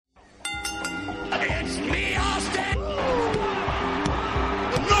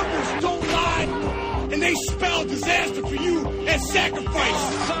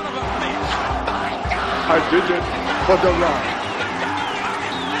sacrifice. Son of a bitch. I did it for the love.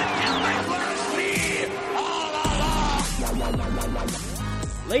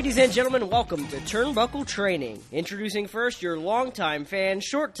 Ladies and gentlemen, welcome to Turnbuckle Training. Introducing first your longtime fan,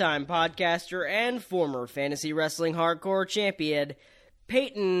 short-time podcaster, and former fantasy wrestling hardcore champion,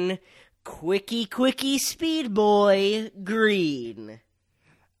 Peyton Quickie Speed Boy Green.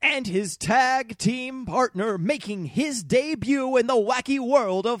 And his tag team partner making his debut in the wacky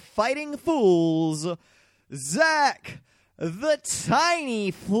world of fighting fools, Zach, the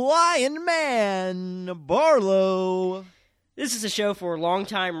tiny flying man, Barlow. This is a show for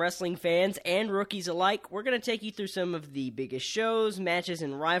longtime wrestling fans and rookies alike. We're going to take you through some of the biggest shows, matches,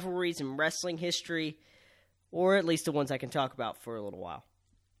 and rivalries in wrestling history, or at least the ones I can talk about for a little while.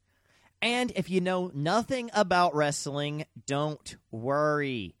 And if you know nothing about wrestling, don't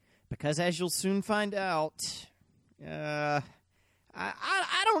worry, because as you'll soon find out, I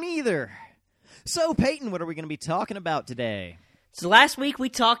don't either. So, Peyton, what are we going to be talking about today? So last week we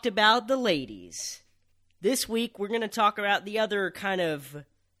talked about the ladies. This week, we're going to talk about the other kind of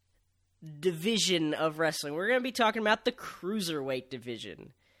division of wrestling. We're going to be talking about the cruiserweight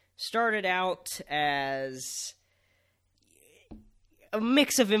division. Started out as a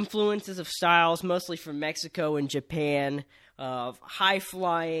mix of influences of styles, mostly from Mexico and Japan, of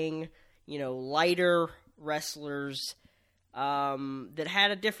high-flying, lighter wrestlers that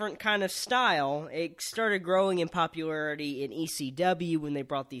had a different kind of style. It started growing in popularity in ECW when they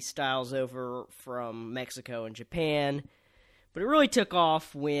brought these styles over from Mexico and Japan. But it really took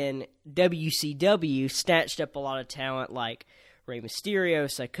off when WCW snatched up a lot of talent like Rey Mysterio,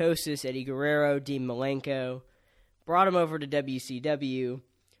 Psychosis, Eddie Guerrero, Dean Malenko, brought them over to WCW.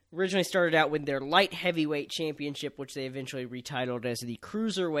 Originally started out with their light heavyweight championship, which they eventually retitled as the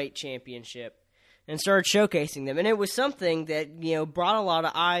Cruiserweight Championship, and started showcasing them. And it was something that, brought a lot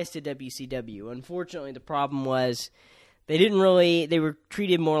of eyes to WCW. Unfortunately, the problem was they were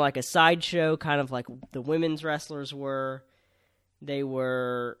treated more like a sideshow, kind of like the women's wrestlers were. They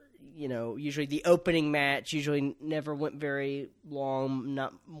were, usually the opening match usually never went very long,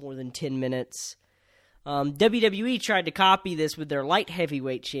 not more than 10 minutes. WWE tried to copy this with their light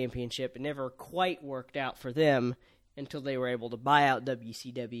heavyweight championship. It never quite worked out for them until they were able to buy out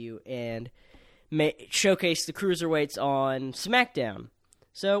WCW and showcase the cruiserweights on SmackDown.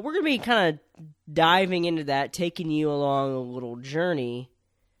 So we're going to be kind of diving into that, taking you along a little journey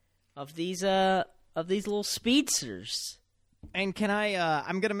of these little speedsters. And can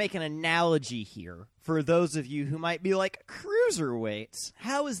I'm going to make an analogy here for those of you who might be like, cruiserweights,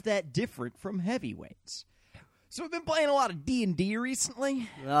 how is that different from heavyweights? So we've been playing a lot of D&D recently.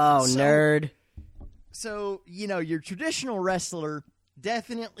 Oh, nerd. So, your traditional wrestler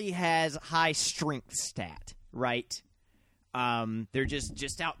definitely has high strength stat, right? They're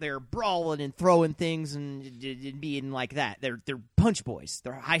just out there brawling and throwing things and being like that. They're punch boys.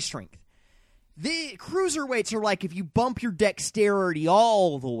 They're high strength. The cruiserweights are like if you bump your dexterity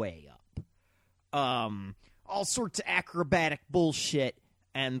all the way up. All sorts of acrobatic bullshit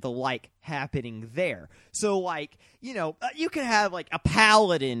and the like happening there. So, you could have, a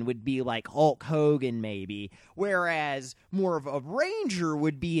paladin would be like Hulk Hogan, maybe, whereas more of a ranger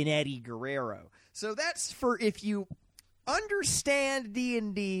would be an Eddie Guerrero. So that's for if you understand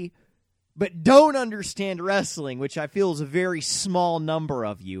D&D, but don't understand wrestling, which I feel is a very small number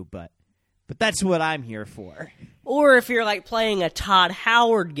of you, but that's what I'm here for. Or if you're, playing a Todd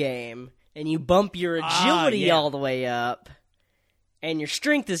Howard game, and you bump your agility all the way up, and your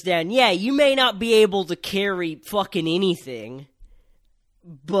strength is down, you may not be able to carry fucking anything,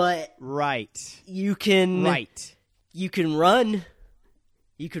 but right, you can run.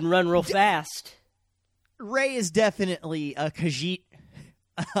 You can run real fast. Ray is definitely a Khajiit.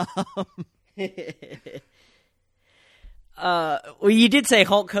 Well, you did say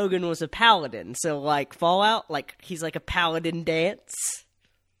Hulk Hogan was a paladin, so Fallout, he's like a paladin dance.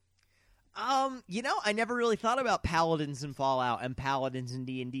 I never really thought about paladins in Fallout and paladins in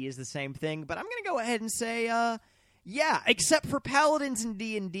D&D is the same thing, but I'm going to go ahead and say, except for paladins in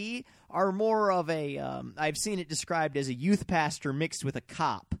D&D are more of I've seen it described as a youth pastor mixed with a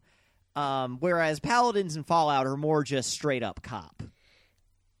cop, whereas paladins in Fallout are more just straight up cop.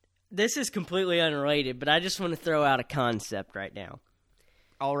 This is completely unrelated, but I just want to throw out a concept right now.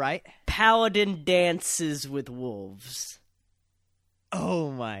 All right. Paladin dances with wolves.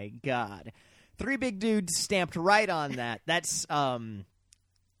 Oh my god. 3 big dudes stamped right on that. That's going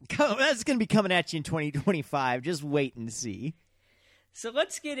to be coming at you in 2025. Just wait and see. So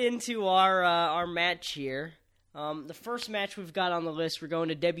let's get into our match here. The first match we've got on the list, we're going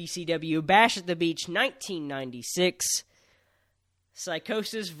to WCW Bash at the Beach 1996.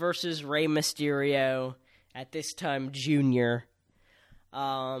 Psychosis versus Rey Mysterio, at this time Junior.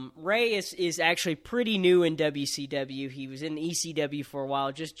 Rey is actually pretty new in WCW. He was in ECW for a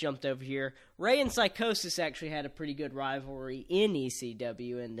while, just jumped over here. Rey and Psychosis actually had a pretty good rivalry in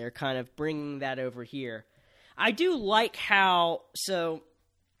ECW, and they're kind of bringing that over here. I do like how, so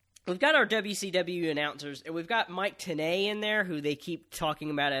we've got our WCW announcers, and we've got Mike Tenay in there, who they keep talking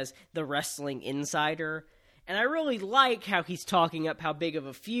about as the wrestling insider. And I really like how he's talking up how big of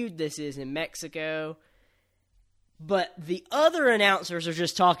a feud this is in Mexico. But the other announcers are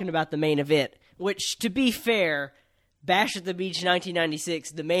just talking about the main event, which, to be fair, Bash at the Beach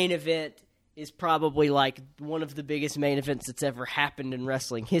 1996, the main event is probably like one of the biggest main events that's ever happened in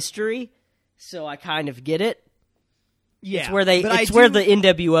wrestling history. So I kind of get it. Yeah, it's where the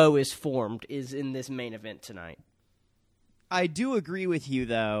NWO is formed, is in this main event tonight. I do agree with you,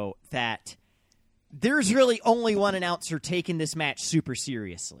 though, that there's really only one announcer taking this match super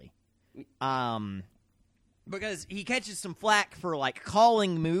seriously. Because he catches some flack for, like,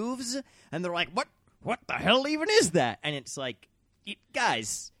 calling moves, and they're like, what the hell even is that? And it's like,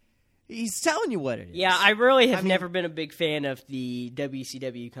 guys, he's telling you what it is. Yeah, I really have never been a big fan of the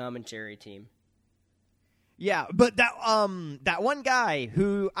WCW commentary team. Yeah, but that one guy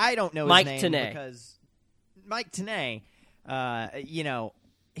who I don't know Mike his name Tenay. Because Mike Tenay,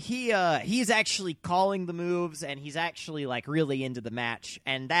 he's actually calling the moves, and he's actually, like, really into the match,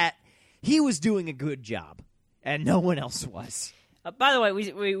 and that he was doing a good job. And no one else was. By the way,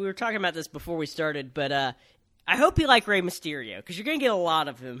 we were talking about this before we started, but I hope you like Rey Mysterio, because you're going to get a lot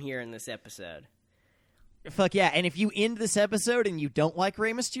of him here in this episode. Fuck yeah, and if you end this episode and you don't like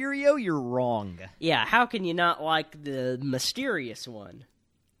Rey Mysterio, you're wrong. Yeah, how can you not like the mysterious one?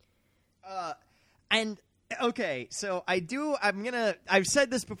 And, okay, so I've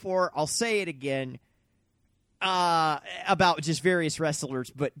said this before, I'll say it again, about just various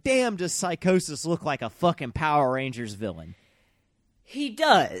wrestlers, but damn does Psychosis look like a fucking Power Rangers villain. He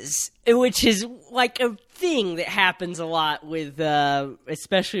does, which is like a thing that happens a lot with,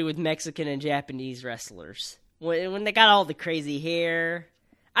 especially with Mexican and Japanese wrestlers. When they got all the crazy hair.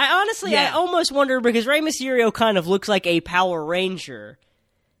 I almost wonder, because Rey Mysterio kind of looks like a Power Ranger,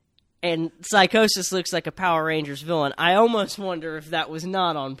 and Psychosis looks like a Power Rangers villain. I almost wonder if that was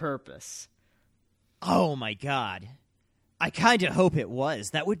not on purpose. Oh my god. I kind of hope it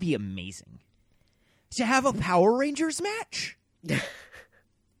was. That would be amazing. To have a Power Rangers match?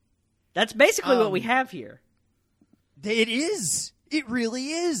 That's basically what we have here. It is. It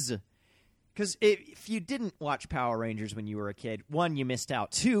really is. Because if you didn't watch Power Rangers when you were a kid, one, you missed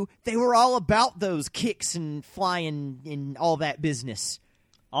out. Two, they were all about those kicks and flying and all that business.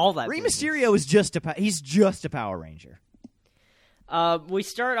 All that Rey business. Mysterio is just a Power Ranger. We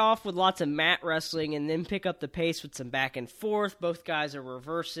start off with lots of mat wrestling and then pick up the pace with some back and forth. Both guys are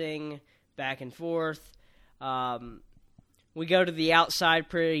reversing back and forth. We go to the outside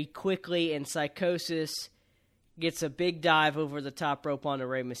pretty quickly, and Psychosis gets a big dive over the top rope onto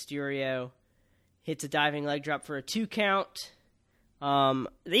Rey Mysterio. Hits a diving leg drop for a 2 count.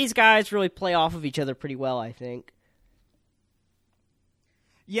 These guys really play off of each other pretty well, I think.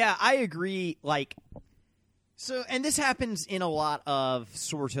 Yeah, I agree. So, and this happens in a lot of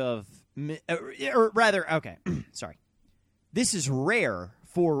sorry. This is rare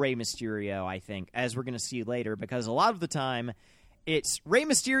for Rey Mysterio, I think, as we're going to see later, because a lot of the time, it's Rey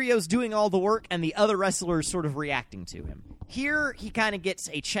Mysterio's doing all the work and the other wrestlers sort of reacting to him. Here, he kind of gets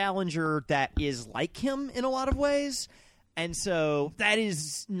a challenger that is like him in a lot of ways, and so that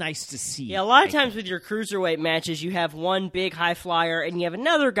is nice to see. Yeah, a lot of times with your cruiserweight matches, you have one big high flyer, and you have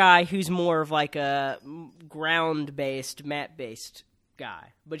another guy who's more of like a ground-based, mat-based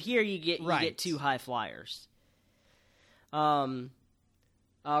guy. But here you get 2 high flyers.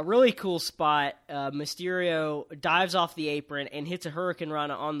 Really cool spot. Mysterio dives off the apron and hits a Hurricane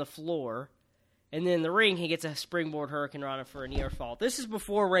Rana on the floor. And then in the ring, he gets a springboard Hurricane Rana for a near fall. This is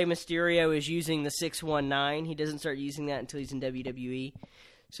before Rey Mysterio is using the 619. He doesn't start using that until he's in WWE.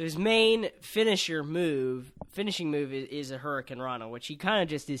 So his main finishing move is a Hurricane Rana, which he kind of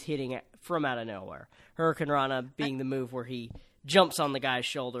just is hitting from out of nowhere. Hurricane Rana being the move where he jumps on the guy's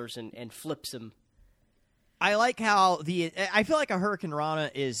shoulders and flips him. I like how I feel like a Hurricane Rana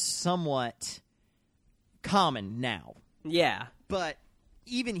is somewhat common now. Yeah. But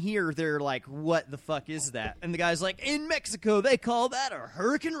even here, they're like, what the fuck is that? And the guy's like, in Mexico, they call that a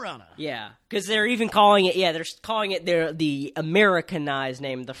Hurricane Rana. Yeah, because they're even calling it, they're calling it the Americanized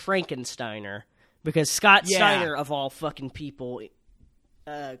name, the Frankensteiner. Because Scott Steiner, of all fucking people,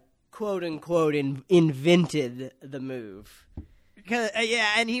 quote-unquote, invented the move.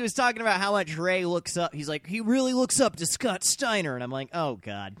 Yeah, and he was talking about how much Ray looks up. He's like, he really looks up to Scott Steiner. And I'm like, oh,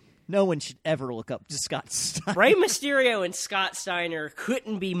 God. No one should ever look up to Scott Steiner. Rey Mysterio and Scott Steiner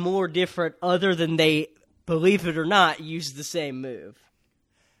couldn't be more different other than they, believe it or not, use the same move.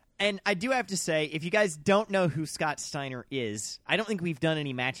 And I do have to say, if you guys don't know who Scott Steiner is, I don't think we've done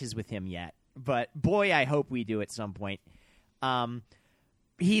any matches with him yet. But, boy, I hope we do at some point.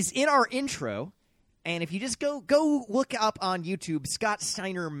 He's in our intro. And if you just go look up on YouTube Scott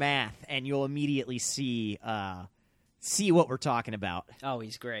Steiner Math, and you'll immediately see what we're talking about. Oh,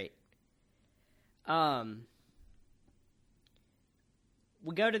 he's great. We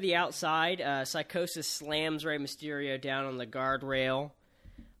go to the outside. Psychosis slams Rey Mysterio down on the guardrail.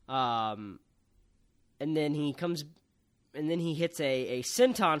 And then he hits a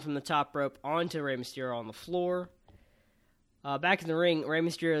senton from the top rope onto Rey Mysterio on the floor. Back in the ring, Rey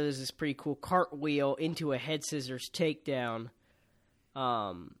Mysterio does this pretty cool cartwheel into a head scissors takedown.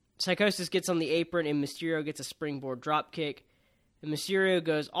 Psychosis gets on the apron, and Mysterio gets a springboard dropkick. And Mysterio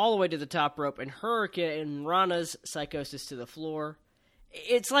goes all the way to the top rope and Hurricane Rana's Psychosis to the floor.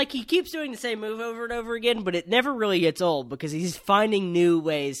 It's like he keeps doing the same move over and over again, but it never really gets old because he's finding new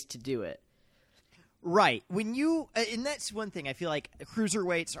ways to do it. Right. And that's one thing, I feel like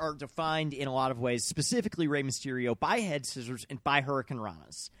cruiserweights are defined in a lot of ways, specifically Rey Mysterio, by head scissors and by Hurricane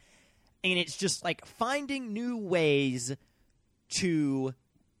Ranas. And it's just like finding new ways to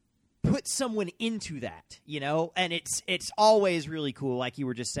put someone into that, and it's always really cool, like you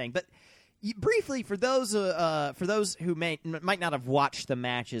were just saying. But briefly, for those who might not have watched the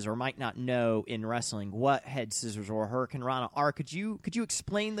matches or might not know in wrestling what head scissors or Hurricane Rana are, could you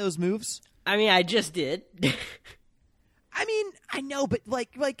explain those moves? I mean, I just did. I mean, I know, but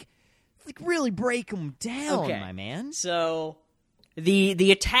like really break them down, okay, my man. So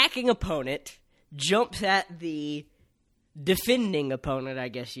the attacking opponent jumps at the defending opponent, I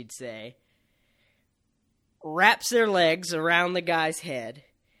guess you'd say, wraps their legs around the guy's head,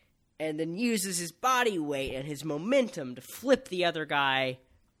 and then uses his body weight and his momentum to flip the other guy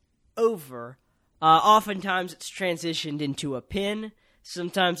over. Oftentimes it's transitioned into a pin.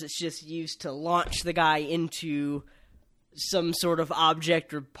 Sometimes it's just used to launch the guy into some sort of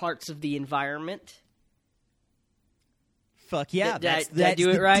object or parts of the environment. Fuck yeah. Did I do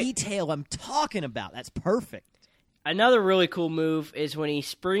it the right? Detail I'm talking about. That's perfect. Another really cool move is when he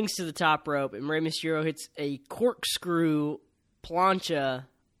springs to the top rope and Rey Mysterio hits a corkscrew plancha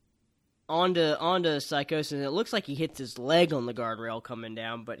onto Psychosis. And it looks like he hits his leg on the guardrail coming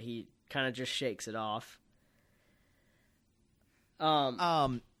down, but he kind of just shakes it off.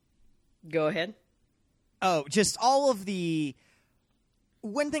 Go ahead. Oh, just all of the...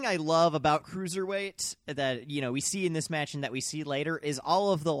 One thing I love about cruiserweight that, we see in this match and that we see later is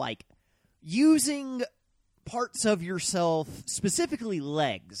all of the, using parts of yourself, specifically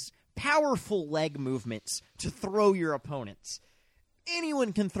legs, powerful leg movements to throw your opponents.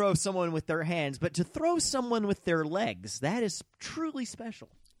 Anyone can throw someone with their hands, but to throw someone with their legs, that is truly special.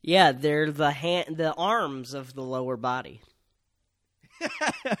 Yeah, they're the arms of the lower body.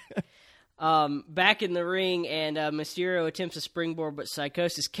 Back in the ring, and Mysterio attempts a springboard, but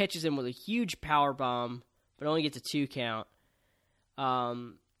Psychosis catches him with a huge powerbomb, but only gets a 2 count.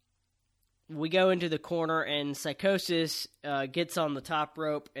 We go into the corner, and Psychosis gets on the top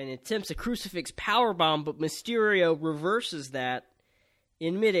rope and attempts a crucifix powerbomb, but Mysterio reverses that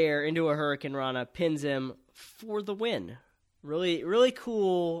in midair into a Hurricane Rana, pins him for the win. Really, really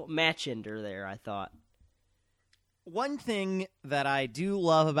cool match ender there, I thought. One thing that I do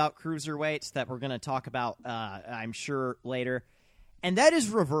love about cruiserweights that we're going to talk about, I'm sure, later, and that is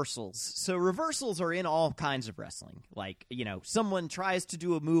reversals. So reversals are in all kinds of wrestling. Like, someone tries to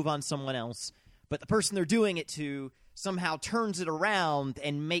do a move on someone else, but the person they're doing it to somehow turns it around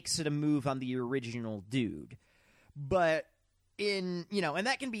and makes it a move on the original dude. But and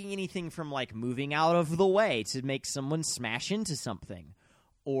that can be anything from, moving out of the way to make someone smash into something.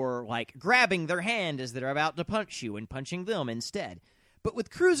 Or, grabbing their hand as they're about to punch you and punching them instead. But with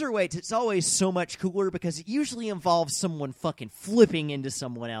cruiserweights, it's always so much cooler because it usually involves someone fucking flipping into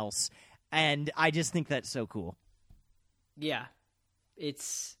someone else. And I just think that's so cool. Yeah.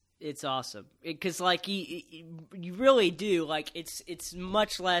 It's awesome. Because, you really do. It's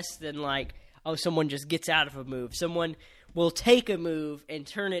much less than, someone just gets out of a move. Someone will take a move and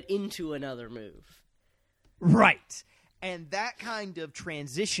turn it into another move. Right. And that kind of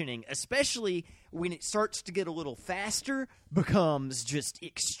transitioning, especially when it starts to get a little faster, becomes just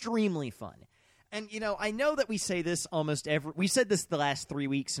extremely fun. And, I know that we say this almost we said this the last 3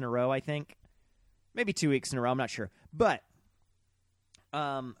 weeks in a row, I think. Maybe 2 weeks in a row, I'm not sure. But,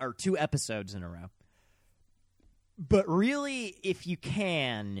 or 2 episodes in a row. But really, if you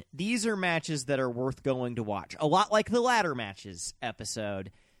can, these are matches that are worth going to watch. A lot like the ladder matches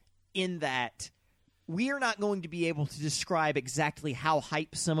episode, in that we are not going to be able to describe exactly how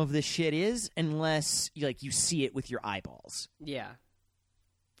hype some of this shit is unless you see it with your eyeballs. Yeah.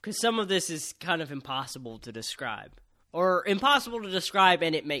 Because some of this is kind of impossible to describe. Or impossible to describe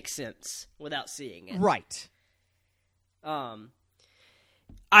and it makes sense without seeing it. Right.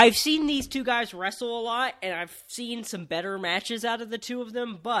 I've seen these two guys wrestle a lot, and I've seen some better matches out of the two of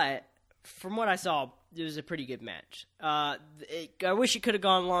them, but from what I saw, it was a pretty good match. I wish it could have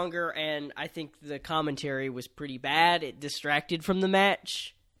gone longer, and I think the commentary was pretty bad. It distracted from the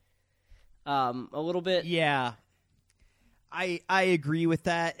match a little bit. Yeah. I agree with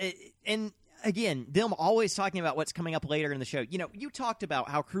that. And again, them always talking about what's coming up later in the show. You talked about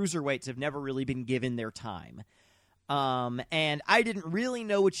how cruiserweights have never really been given their time. And I didn't really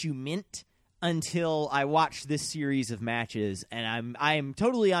know what you meant until I watched this series of matches, and I'm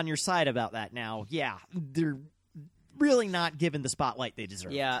totally on your side about that now. Yeah, they're really not given the spotlight they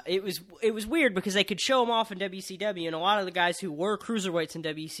deserve. Yeah, it was weird because they could show them off in WCW, and a lot of the guys who were cruiserweights in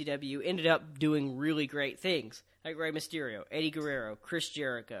WCW ended up doing really great things, like Rey Mysterio, Eddie Guerrero, Chris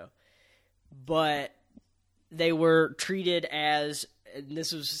Jericho. But they were treated as, and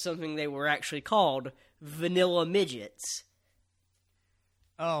this was something they were actually called, vanilla midgets.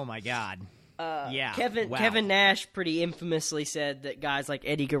 Oh my God. Yeah. Kevin Nash pretty infamously said that guys like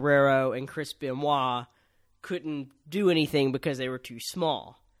Eddie Guerrero and Chris Benoit couldn't do anything because they were too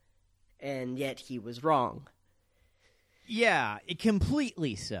small. And yet he was wrong. Yeah,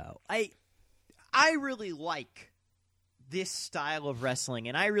 completely so. I really like this style of wrestling,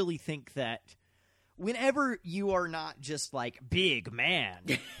 and I really think that whenever you are not just like big man,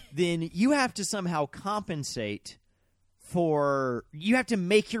 then you have to somehow compensate you have to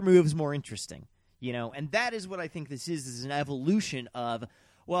make your moves more interesting, and that is what I think this is an evolution of,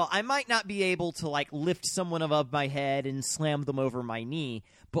 well, I might not be able to lift someone above my head and slam them over my knee,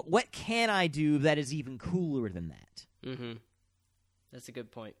 but what can I do that is even cooler than that? Mm-hmm. That's a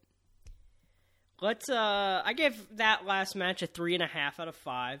good point. I gave that last match a 3.5 out of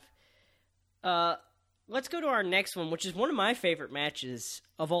 5. Let's go to our next one, which is one of my favorite matches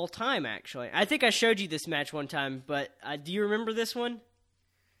of all time, actually. I think I showed you this match one time, but do you remember this one?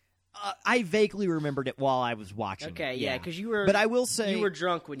 I vaguely remembered it while I was watching. Okay, yeah, because you were. But I will say you were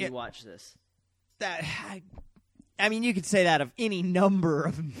drunk when you watched this. I mean, you could say that of any number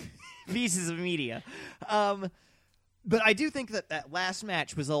of pieces of media. But I do think that last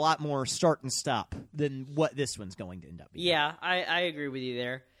match was a lot more start and stop than what this one's going to end up being. Yeah, I agree with you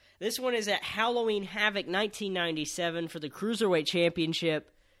there. This one is at Halloween Havoc 1997 for the Cruiserweight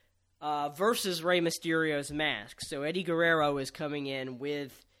Championship versus Rey Mysterio's mask. So Eddie Guerrero is coming in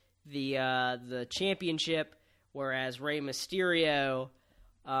with the championship, whereas Rey Mysterio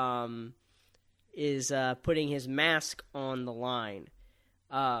is putting his mask on the line.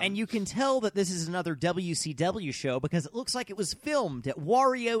 And you can tell that this is another WCW show because it looks like it was filmed at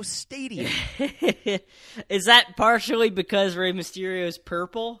Wario Stadium. Is that partially because Rey Mysterio is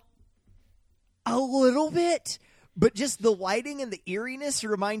purple? A little bit. But just the lighting and the eeriness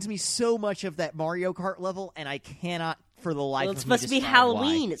reminds me so much of that Mario Kart level, and I cannot for the life of me it's supposed to be decide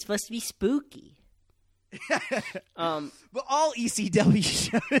Halloween. why. It's supposed to be spooky. But all ECW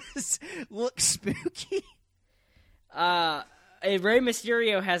shows look spooky. Rey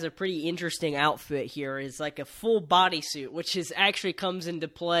Mysterio has a pretty interesting outfit here. It's like a full bodysuit, which actually comes into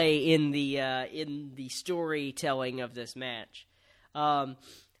play in the storytelling of this match.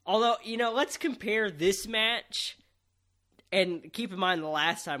 Although, let's compare this match, and keep in mind the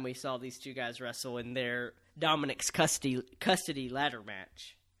last time we saw these two guys wrestle in their Dominic's custody ladder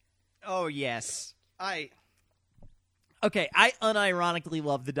match. Oh, yes. I unironically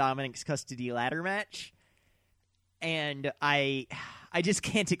love the Dominic's custody ladder match. And I just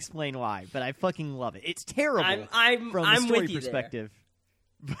can't explain why, but I fucking love it. It's terrible from the story perspective,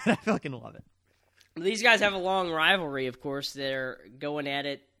 but I fucking love it. These guys have a long rivalry, of course. They're going at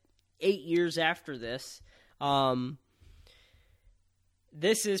it 8 years after this.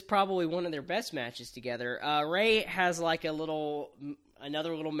 This is probably one of their best matches together. Ray has another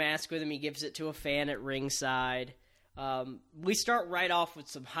little mask with him. He gives it to a fan at ringside. We start right off with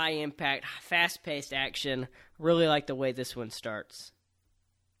some high-impact, fast-paced action. Really like the way this one starts.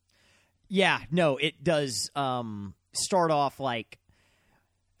 Yeah, no, it does start off,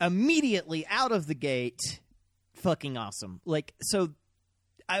 immediately out of the gate, fucking awesome.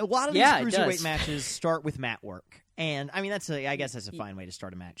 A lot of these cruiserweight matches start with mat work. And, I mean, I guess that's a fine way to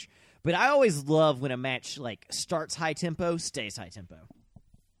start a match. But I always love when a match, starts high-tempo, stays high-tempo.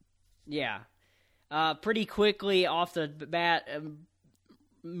 Yeah. Pretty quickly off the bat,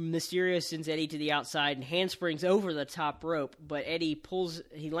 Mysterio sends Eddie to the outside and handsprings over the top rope, but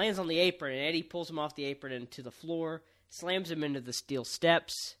he lands on the apron, and Eddie pulls him off the apron into the floor, slams him into the steel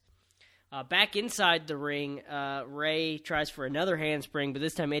steps. Back inside the ring, Ray tries for another handspring, but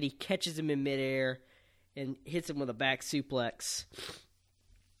this time Eddie catches him in midair and hits him with a back suplex.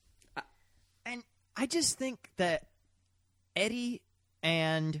 And I just think that Eddie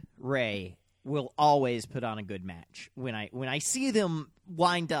and Ray will always put on a good match. When I see them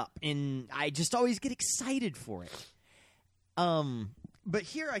wind up, and I just always get excited for it. But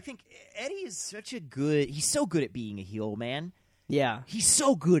here I think Eddie is he's so good at being a heel, man. Yeah. He's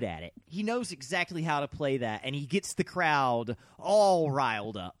so good at it. He knows exactly how to play that, and he gets the crowd all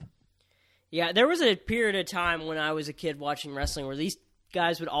riled up. Yeah, there was a period of time when I was a kid watching wrestling where these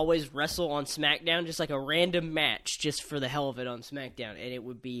guys would always wrestle on SmackDown, just like a random match, just for the hell of it on SmackDown, and it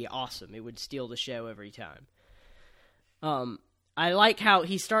would be awesome. It would steal the show every time. I like how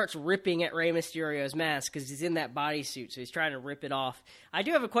he starts ripping at Rey Mysterio's mask because he's in that bodysuit, so he's trying to rip it off. I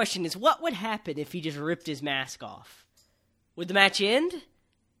do have a question: what would happen if he just ripped his mask off? Would the match end?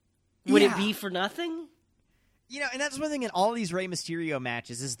 Would it be for nothing? And that's one thing in all these Rey Mysterio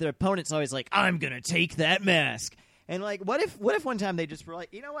matches is the opponent's always like, "I'm gonna take that mask." And like, what if one time they just were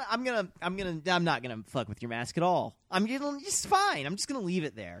like, you know what, I'm not gonna fuck with your mask at all. It's fine. I'm just gonna leave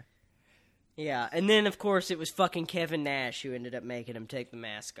it there. Yeah, and then of course it was fucking Kevin Nash who ended up making him take the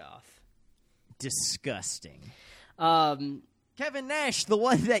mask off. Disgusting. Kevin Nash, the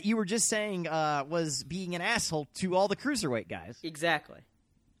one that you were just saying was being an asshole to all the cruiserweight guys. Exactly.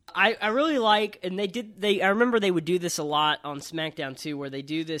 I really like, and I remember they would do this a lot on SmackDown too, where they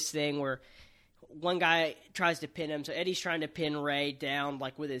do this thing where one guy tries to pin him, so Eddie's trying to pin Ray down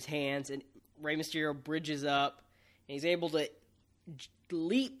like with his hands, and Rey Mysterio bridges up, and he's able to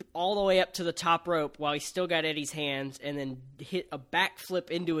leap all the way up to the top rope while he's still got Eddie's hands, and then hit a backflip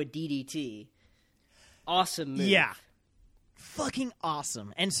into a DDT. Awesome move. Yeah. Fucking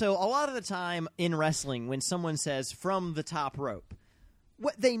awesome. And so a lot of the time in wrestling, when someone says from the top rope,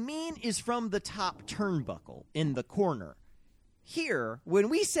 what they mean is from the top turnbuckle in the corner. Here, when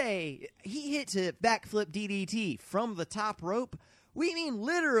we say he hits a backflip DDT from the top rope, we mean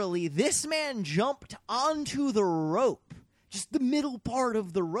literally this man jumped onto the rope, just the middle part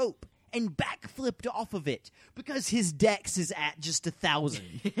of the rope, and backflipped off of it because his dex is at just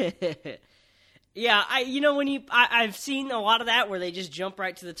 1,000. Yeah, I've seen a lot of that where they just jump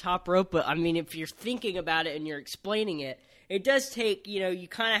right to the top rope, but I mean, if you're thinking about it and you're explaining it, it does take, you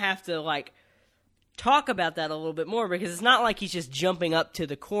kind of have to, like, talk about that a little bit more, because it's not like he's just jumping up to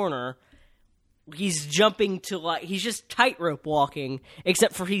the corner. He's jumping to, like, he's just tightrope walking,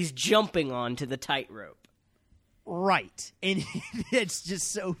 except for he's jumping onto the tightrope. Right. And it's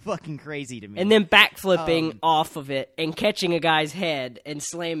just so fucking crazy to me. And then backflipping off of it and catching a guy's head and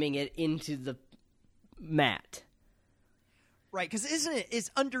slamming it into the mat. Right, because it's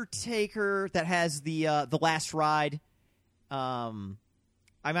Undertaker that has the last ride.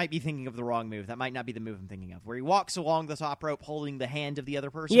 I might be thinking of the wrong move. That might not be the move I'm thinking of. Where he walks along the top rope holding the hand of the other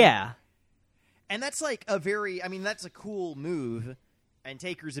person. Yeah. And that's like that's a cool move. And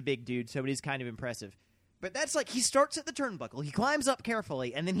Taker's a big dude, so it is kind of impressive. But that's like, he starts at the turnbuckle, he climbs up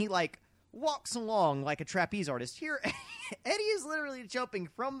carefully, and then he like walks along like a trapeze artist. Here, Eddie is literally jumping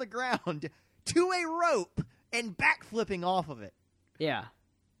from the ground to a rope and backflipping off of it. Yeah.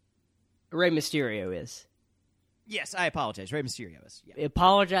 Rey Mysterio is. Yes, I apologize. Rey Mysterio is. Yeah.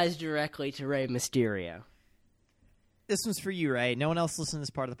 Apologize directly to Rey Mysterio. This one's for you, Ray. No one else listens to this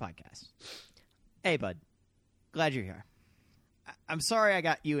part of the podcast. Hey, bud. Glad you're here. I'm sorry I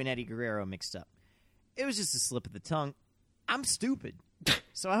got you and Eddie Guerrero mixed up. It was just a slip of the tongue. I'm stupid.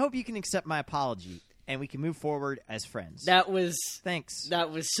 So I hope you can accept my apology, and we can move forward as friends. Thanks.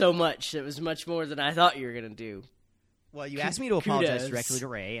 That was so much. It was much more than I thought you were going to do. Well, you asked me to apologize directly to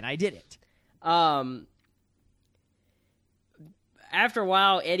Ray, and I did it. After a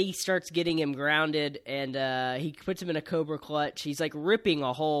while, Eddie starts getting him grounded, and he puts him in a Cobra Clutch. He's like ripping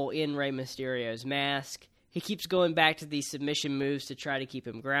a hole in Rey Mysterio's mask. He keeps going back to these submission moves to try to keep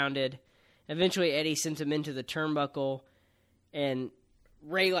him grounded. Eventually, Eddie sends him into the turnbuckle, and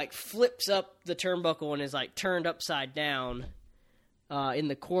Ray like flips up the turnbuckle and is like turned upside down in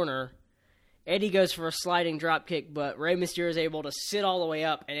the corner. Eddie goes for a sliding dropkick, but Rey Mysterio is able to sit all the way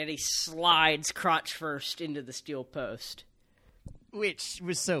up, and Eddie slides crotch first into the steel post. Which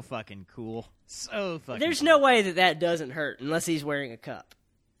was so fucking cool. So fucking There's cool. no way that doesn't hurt unless he's wearing a cup.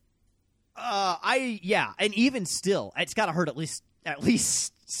 And even still, it's got to hurt at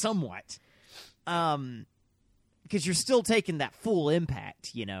least somewhat. Because you're still taking that full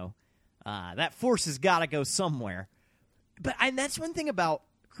impact, you know. That force has got to go somewhere. But that's one thing about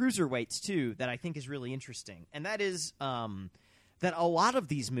cruiserweights, too, that I think is really interesting. And that is that a lot of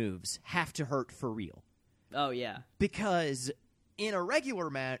these moves have to hurt for real. Oh, yeah. Because in a regular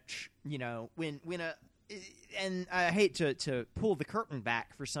match, when and I hate to pull the curtain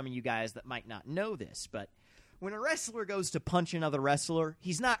back for some of you guys that might not know this, but when a wrestler goes to punch another wrestler,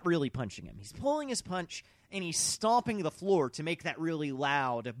 he's not really punching him. He's pulling his punch, and he's stomping the floor to make that really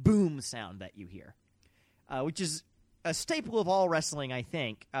loud boom sound that you hear, which is a staple of all wrestling, I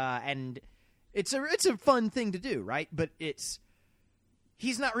think. And it's a fun thing to do, right? But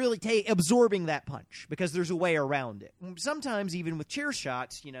he's not really absorbing that punch because there's a way around it. Sometimes, even with chair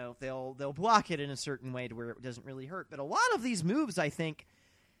shots, they'll block it in a certain way to where it doesn't really hurt. But a lot of these moves, I think,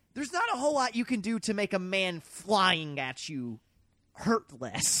 there's not a whole lot you can do to make a man flying at you hurt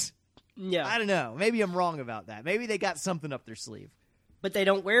less. Yeah. I don't know. Maybe I'm wrong about that. Maybe they got something up their sleeve. But they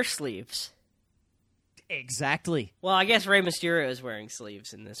don't wear sleeves. Exactly. Well, I guess Rey Mysterio is wearing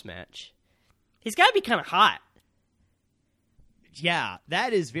sleeves in this match. He's got to be kind of hot. Yeah,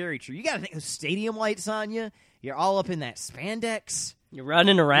 that is very true. You got to think of stadium lights on you. You're all up in that spandex. You're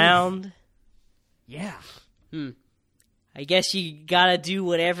running around. Oof. Yeah. I guess you got to do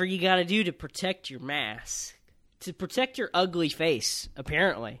whatever you got to do to protect your mask. To protect your ugly face,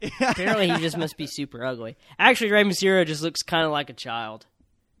 apparently. Apparently he just must be super ugly. Actually, Rey Mysterio just looks kind of like a child.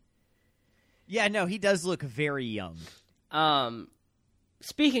 Yeah, no, he does look very young.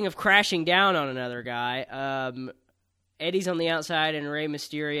 Speaking of crashing down on another guy, Eddie's on the outside and Rey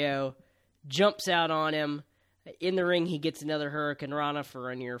Mysterio jumps out on him. In the ring, he gets another Hurricane Rana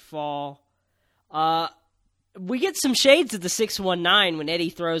for a near fall. We get some shades of the 619 when Eddie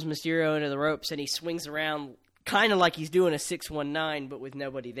throws Mysterio into the ropes and he swings around kind of like he's doing a 619 but with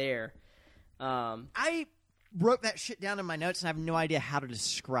nobody there. I wrote that shit down in my notes and I have no idea how to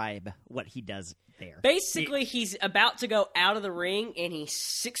describe what he does there. Basically, he's about to go out of the ring and he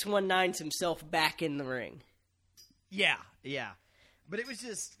 619s himself back in the ring. Yeah. But it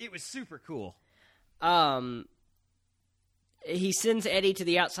was super cool. He sends Eddie to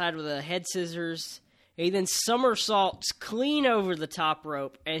the outside with a head scissors. He then somersaults clean over the top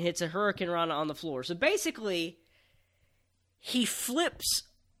rope and hits a Hurricane Rana on the floor. So basically, he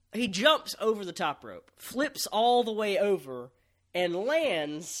jumps over the top rope, flips all the way over, and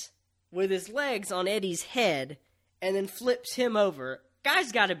lands with his legs on Eddie's head, and then flips him over.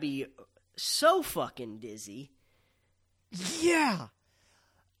 Guy's got to be so fucking dizzy. Yeah.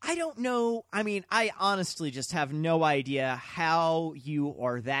 I don't know. I mean, I honestly just have no idea how you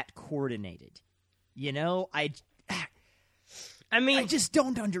are that coordinated. I just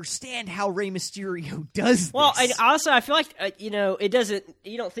don't understand how Rey Mysterio does this. Well, and also, I feel like, it doesn't,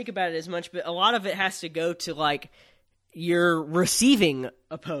 you don't think about it as much, but a lot of it has to go to, your receiving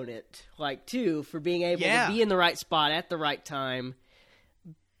opponent, too, for being able to be in the right spot at the right time.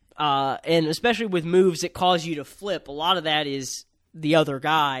 And especially with moves that cause you to flip, a lot of that is the other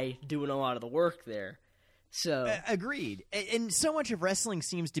guy doing a lot of the work there. So agreed. And so much of wrestling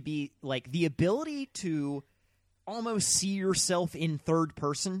seems to be the ability to almost see yourself in third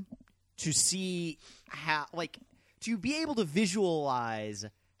person, to see how to be able to visualize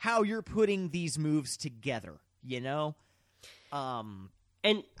how you're putting these moves together, and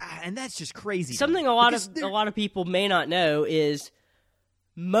that's just crazy. Something a lot of people may not know is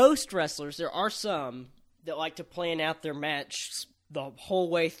most wrestlers, there are some that like to plan out their match the whole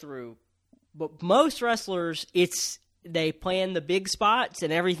way through. But most wrestlers, they plan the big spots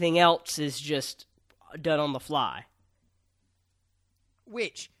and everything else is just done on the fly.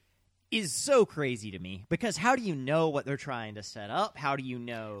 Which is so crazy to me, because how do you know what they're trying to set up? How do you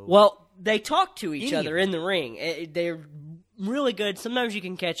know? Well, they talk to each other in the ring. They're really good. Sometimes you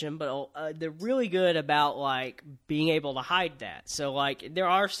can catch them, but they're really good about, being able to hide that. So, there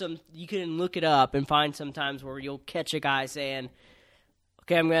are some, you can look it up and find sometimes where you'll catch a guy saying,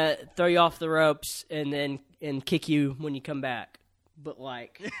 okay, I'm going to throw you off the ropes and kick you when you come back. But,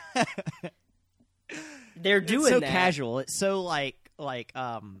 they're doing that. It's so casual. It's so,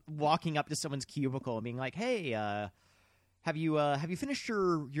 walking up to someone's cubicle and being like, hey, have you finished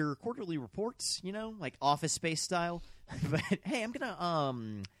your quarterly reports, Office Space style? But, hey, I'm going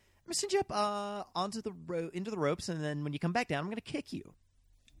to send you up into the ropes, and then when you come back down, I'm going to kick you.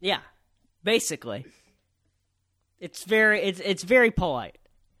 Yeah, basically. It's very polite.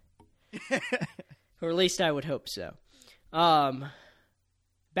 Or at least I would hope so.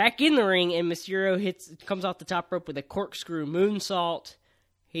 Back in the ring, and Mysterio comes off the top rope with a corkscrew moonsault.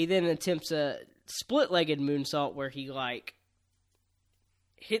 He then attempts a split-legged moonsault where he,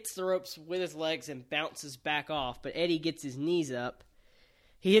 hits the ropes with his legs and bounces back off. But Eddie gets his knees up.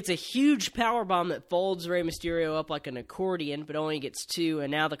 He hits a huge powerbomb that folds Rey Mysterio up like an accordion, but only gets 2, and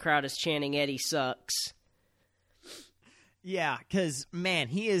now the crowd is chanting Eddie sucks. Yeah, because, man,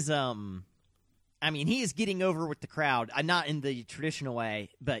 he is, he is getting over with the crowd. Not in the traditional way,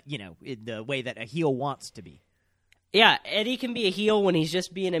 but, in the way that a heel wants to be. Yeah, Eddie can be a heel when he's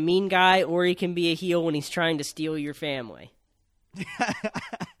just being a mean guy, or he can be a heel when he's trying to steal your family.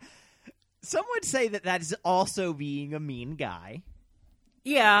 Some would say that is also being a mean guy.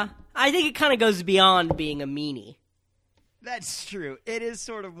 Yeah, I think it kind of goes beyond being a meanie. That's true. It is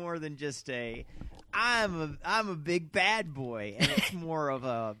sort of more than just I'm a big bad boy, and it's more of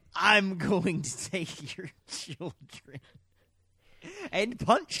I'm going to take your children and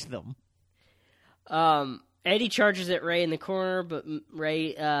punch them. Eddie charges at Rey in the corner, but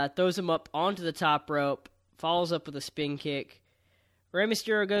Rey throws him up onto the top rope, follows up with a spin kick. Rey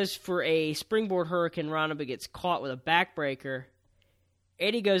Mysterio goes for a springboard Hurricane Rana, but gets caught with a backbreaker.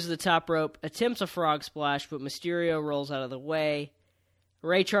 Eddie goes to the top rope, attempts a frog splash, but Mysterio rolls out of the way.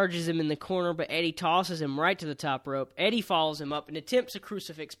 Rey charges him in the corner, but Eddie tosses him right to the top rope. Eddie follows him up and attempts a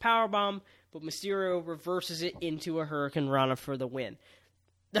crucifix powerbomb, but Mysterio reverses it into a Hurricane Rana for the win.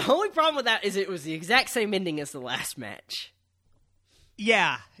 The only problem with that is it was the exact same ending as the last match.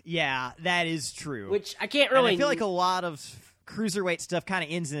 Yeah, that is true. Which I can't really... And I feel like a lot of cruiserweight stuff kind of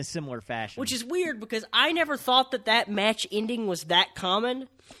ends in a similar fashion. Which is weird, because I never thought that match ending was that common,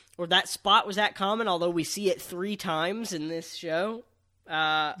 or that spot was that common, although we see it 3 times in this show.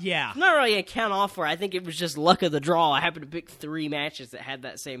 Yeah. I'm not really going to count off for it. I think it was just luck of the draw. I happened to pick 3 matches that had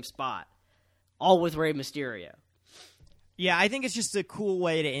that same spot, all with Rey Mysterio. Yeah, I think it's just a cool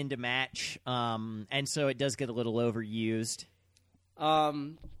way to end a match, and so it does get a little overused.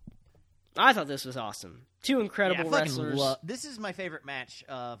 I thought this was awesome. 2 incredible wrestlers. This is my favorite match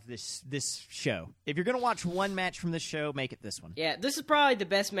of this show. If you're going to watch one match from this show, make it this one. Yeah, this is probably the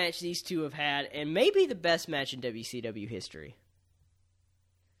best match these 2 have had, and maybe the best match in WCW history.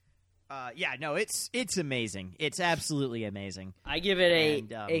 It's amazing. It's absolutely amazing. I give it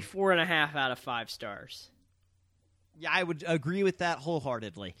a 4.5 out of 5 stars. Yeah, I would agree with that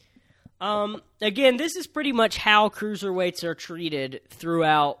wholeheartedly. Again, this is pretty much how cruiserweights are treated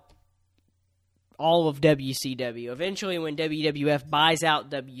throughout all of WCW. Eventually, when WWF buys out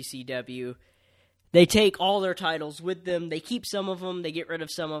WCW, they take all their titles with them. They keep some of them. They get rid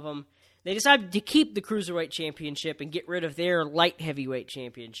of some of them. They decided to keep the Cruiserweight Championship and get rid of their Light Heavyweight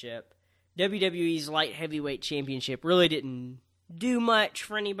Championship. WWE's Light Heavyweight Championship really didn't do much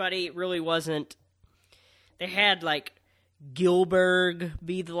for anybody. It really wasn't. They had, Gilbert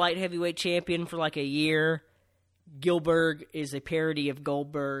be the Light Heavyweight Champion for, a year. Gilbert is a parody of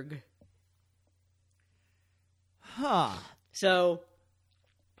Goldberg. Huh. So,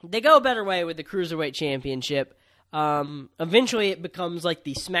 they go a better way with the Cruiserweight Championship. Eventually it becomes the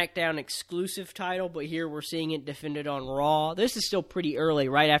SmackDown exclusive title, but here we're seeing it defended on Raw. This is still pretty early,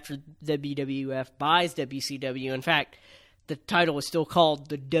 right after WWF buys WCW. In fact, the title is still called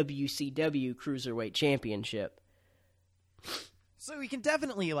the WCW Cruiserweight Championship. So we can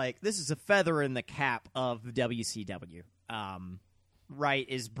definitely, this is a feather in the cap of WCW, right,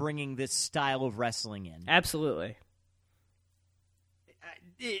 is bringing this style of wrestling in. Absolutely.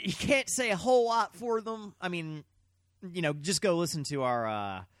 You can't say a whole lot for them. I mean, just go listen to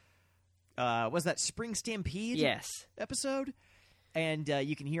our, was that Spring Stampede? Yes. Episode? And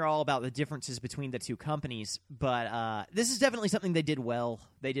you can hear all about the differences between the 2 companies. But this is definitely something they did well.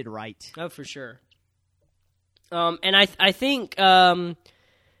 They did right. Oh, for sure. And I think at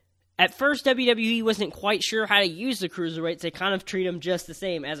first WWE wasn't quite sure how to use the Cruiserweights. They kind of treat them just the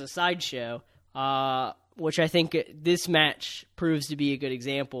same as a sideshow, which I think this match proves to be a good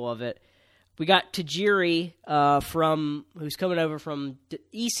example of it. We got Tajiri who's coming over from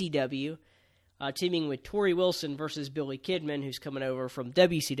ECW, teaming with Torrie Wilson versus Billy Kidman, who's coming over from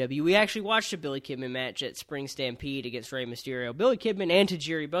WCW. We actually watched a Billy Kidman match at Spring Stampede against Rey Mysterio. Billy Kidman and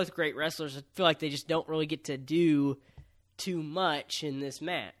Tajiri, both great wrestlers. I feel like they just don't really get to do too much in this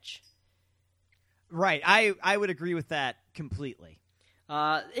match. Right. I would agree with that completely.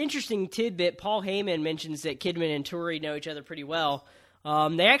 Interesting tidbit, Paul Heyman mentions that Kidman and Torrie know each other pretty well.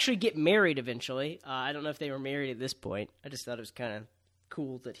 They actually get married eventually. I don't know if they were married at this point. I just thought it was kind of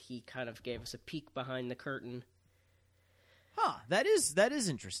cool that he kind of gave us a peek behind the curtain. Huh, that is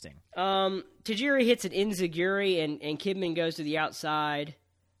interesting. Tajiri hits an enziguri, and Kidman goes to the outside.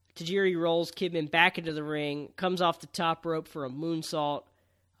 Tajiri rolls Kidman back into the ring, comes off the top rope for a moonsault,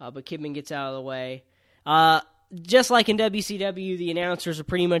 but Kidman gets out of the way. Just like in WCW, the announcers are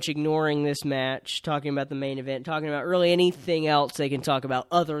pretty much ignoring this match, talking about the main event, talking about really anything else they can talk about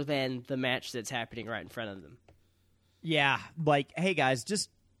other than the match that's happening right in front of them. Yeah, like, hey guys, just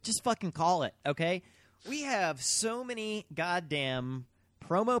fucking call it, okay? We have so many goddamn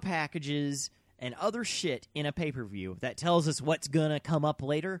promo packages and other shit in a pay-per-view that tells us what's gonna come up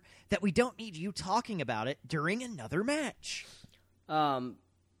later that we don't need you talking about it during another match.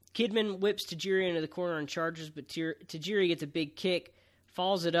 Kidman whips Tajiri into the corner and charges, but Tajiri gets a big kick,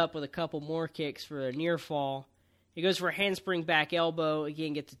 follows it up with a couple more kicks for a near fall. He goes for a handspring back elbow,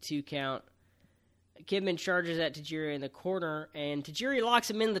 again gets a 2 count. Kidman charges at Tajiri in the corner, and Tajiri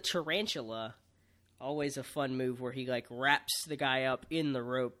locks him in the tarantula. Always a fun move where he, like, wraps the guy up in the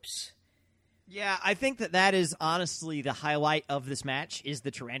ropes. Yeah, I think that is honestly the highlight of this match is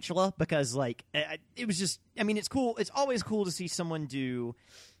the tarantula, because, like, it was just, I mean, it's cool. It's always cool to see someone do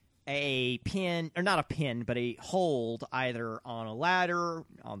a pin, or not a pin, but a hold either on a ladder,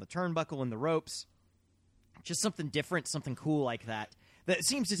 on the turnbuckle, in the ropes. Just something different, something cool like that. That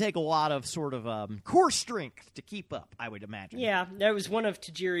seems to take a lot of sort of core strength to keep up, I would imagine. Yeah, that was one of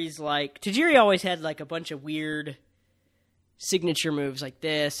Tajiri's, like... Tajiri always had, like, a bunch of weird signature moves like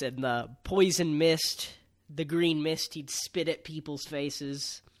this, and the poison mist, the green mist he'd spit at people's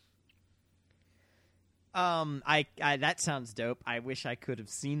faces. That sounds dope. I wish I could have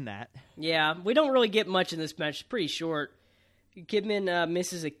seen that. Yeah, we don't really get much in this match. It's pretty short. Kidman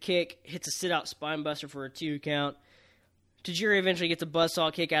misses a kick, hits a sit-out spinebuster for a 2 count. Tajiri eventually gets a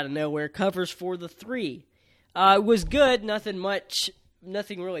buzzsaw kick out of nowhere, covers for the 3. It was good, nothing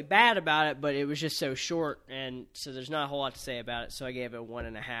really bad about it, but it was just so short, and so there's not a whole lot to say about it, so I gave it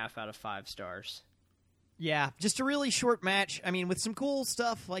 1.5 out of 5 stars. Yeah, just a really short match. I mean, with some cool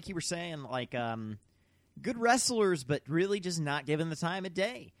stuff, like you were saying, like good wrestlers, but really just not given the time of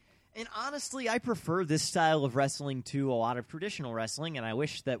day. And honestly, I prefer this style of wrestling to a lot of traditional wrestling, and I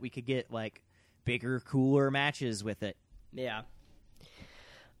wish that we could get, like, bigger, cooler matches with it. Yeah.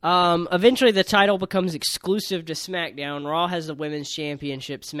 Eventually the title becomes exclusive to SmackDown. Raw has the Women's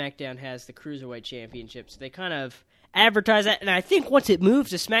Championship. SmackDown has the Cruiserweight Championship. So they kind of advertise that. And I think once it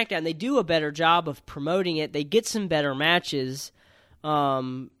moves to SmackDown, they do a better job of promoting it. They get some better matches.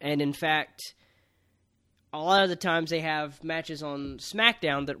 And in fact, a lot of the times they have matches on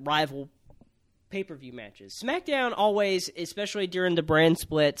SmackDown that rival pay-per-view matches. SmackDown always, especially during the brand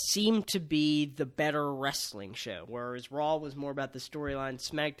split, seemed to be the better wrestling show, whereas Raw was more about the storyline.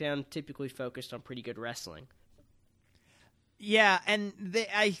 SmackDown typically focused on pretty good wrestling. Yeah, and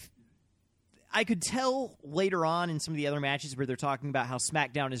I could tell later on in some of the other matches where they're talking about how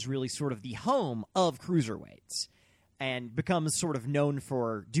SmackDown is really sort of the home of cruiserweights and becomes sort of known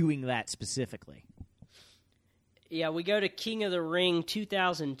for doing that specifically. Yeah, we go to King of the Ring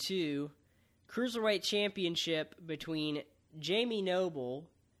 2002. Cruiserweight Championship between Jamie Noble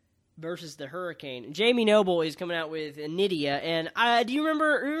versus the Hurricane. Jamie Noble is coming out with Nydia, and do you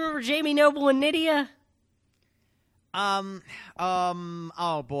remember Jamie Noble and Nydia? Oh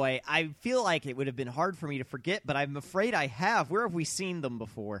boy, I feel like it would have been hard for me to forget, but I'm afraid I have. Where have we seen them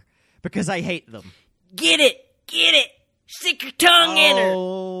before? Because I hate them. Get it! Stick your tongue in her!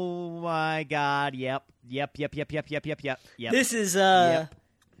 Oh my god, yep. This is,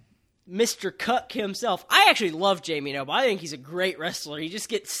 Mr. Cuck himself. I actually love Jamie Noble. I think he's a great wrestler. He just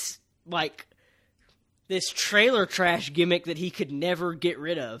gets, like, this trailer trash gimmick that he could never get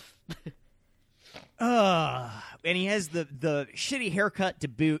rid of. And he has the shitty haircut to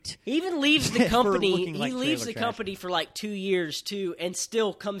boot. He even leaves the company. He leaves the company for, like, 2 years, too, and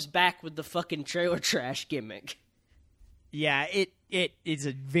still comes back with the fucking trailer trash gimmick. Yeah, it is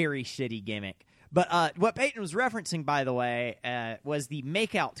a very shitty gimmick. But what Peyton was referencing, by the way, was the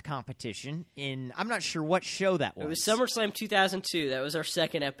Makeout competition in, I'm not sure what show that was. It was SummerSlam 2002. That was our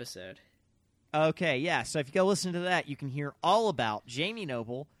second episode. Okay, yeah. So if you go listen to that, you can hear all about Jamie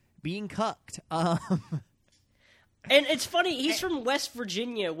Noble being cucked. And it's funny, he's from West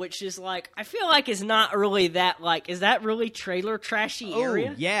Virginia, which is like, I feel like is not really that, like, is that really trailer trashy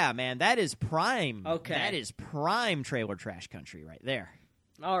area? Oh, yeah, man. That is prime. Okay. That is prime trailer trash country right there.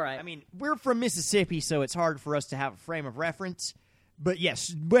 All right. I mean, we're from Mississippi, so it's hard for us to have a frame of reference. But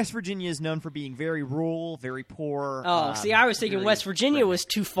yes, West Virginia is known for being very rural, very poor. Oh, see, I was thinking West Virginia was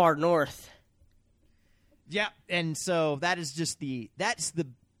too far north. Yeah, and so that is just that's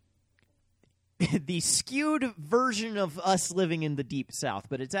the skewed version of us living in the deep South,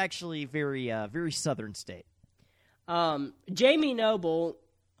 but it's actually very southern state. Jamie Noble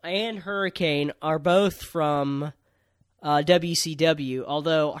and Hurricane are both from WCW,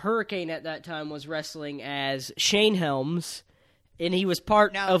 although Hurricane at that time was wrestling as Shane Helms, and he was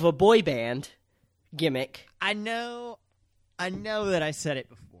part of a boy band gimmick. I know that I said it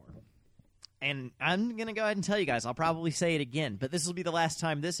before, and I'm going to go ahead and tell you guys, I'll probably say it again, but this will be the last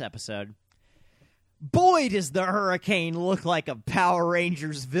time this episode. boy, does the Hurricane look like a Power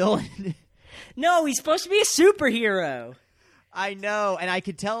Rangers villain. No, he's supposed to be a superhero. I know, and I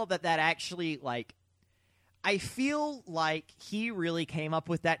could tell that actually, like, I feel like he really came up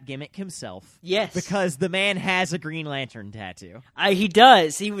with that gimmick himself. Yes. Because the man has a Green Lantern tattoo. He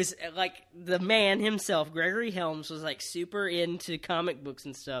does. He was, like, the man himself, Gregory Helms, was, like, super into comic books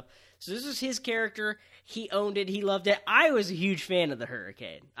and stuff. So this was his character. He owned it. He loved it. I was a huge fan of the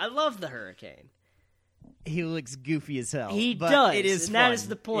Hurricane. I love the Hurricane. He looks goofy as hell. He but does. It is and fun. That is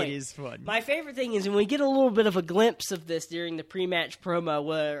the point. It is fun. My favorite thing is when we get a little bit of a glimpse of this during the pre-match promo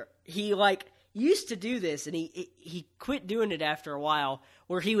where he, like, used to do this, and he quit doing it after a while,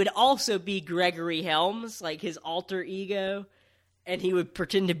 where he would also be Gregory Helms, like his alter ego, and he would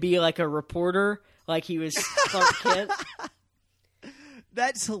pretend to be like a reporter, like he was Clark Kent.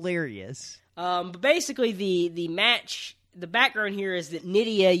 That's hilarious. But basically, the match, the background here is that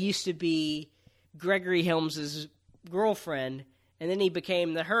Nydia used to be Gregory Helms' girlfriend, and then he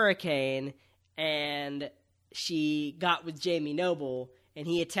became the Hurricane, and she got with Jamie Noble, and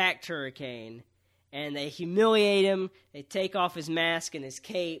he attacked Hurricane, and they humiliate him. They take off his mask and his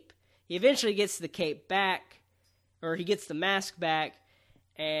cape. He eventually gets the cape back, or he gets the mask back,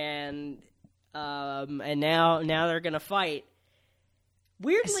 and now they're gonna fight.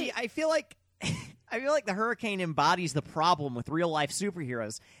 Weirdly, See, I feel like the Hurricane embodies the problem with real life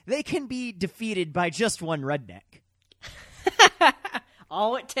superheroes. They can be defeated by just one redneck.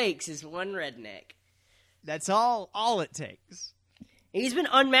 all it takes is one redneck. That's all it takes. He's been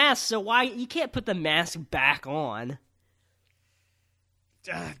unmasked, so why you can't put the mask back on?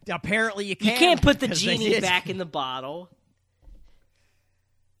 Apparently you can't. You can't put the because they genie did. back in the bottle.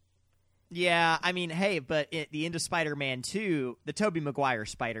 Yeah, I mean, hey, but the end of Spider-Man 2, the Tobey Maguire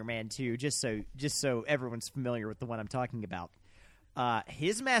Spider-Man 2, just so everyone's familiar with the one I'm talking about,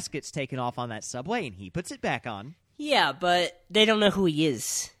 his mask gets taken off on that subway, and he puts it back on. Yeah, but they don't know who he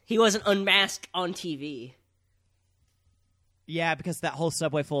is. He wasn't unmasked on TV. Yeah, because that whole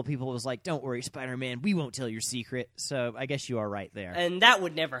subway full of people was like, don't worry, Spider-Man, we won't tell your secret. So I guess you are right there. And that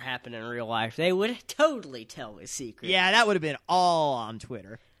would never happen in real life. They would totally tell his secret. Yeah, that would have been all on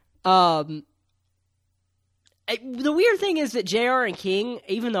Twitter. The weird thing is that JR and King,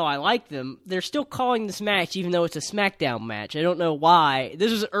 even though I like them, they're still calling this match even though it's a SmackDown match. I don't know why.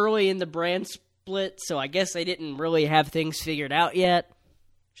 This was early in the brand split, so I guess they didn't really have things figured out yet.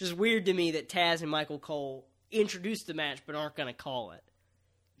 Which is weird to me that Taz and Michael Cole introduced the match but aren't going to call it.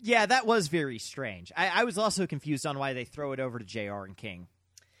 Yeah, that was very strange. I was also confused on why they throw it over to JR and King.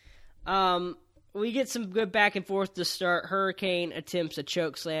 We get some good back and forth to start. Hurricane attempts a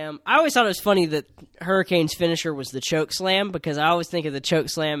choke slam. I always thought it was funny that Hurricane's finisher was the choke slam because I always think of the choke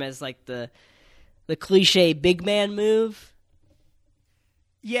slam as like the cliche big man move.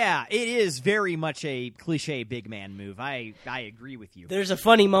 Yeah, it is very much a cliche big man move. I agree with you. There's a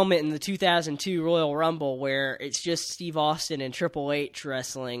funny moment in the 2002 Royal Rumble where it's just Steve Austin and Triple H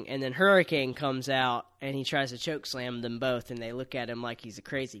wrestling, and then Hurricane comes out and he tries to choke slam them both, and they look at him like he's a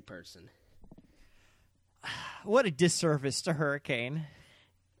crazy person. What a disservice to Hurricane.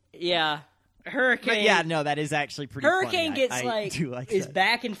 Yeah, Hurricane. But yeah, no, that is actually pretty Hurricane funny. gets I do like is that.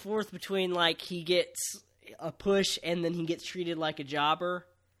 back and forth between like he gets a push and then he gets treated like a jobber.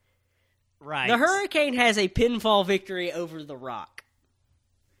 Right. The Hurricane has a pinfall victory over The Rock.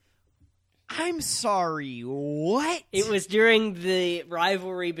 I'm sorry, what? It was during the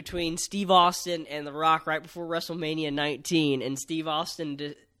rivalry between Steve Austin and The Rock right before WrestleMania 19, and Steve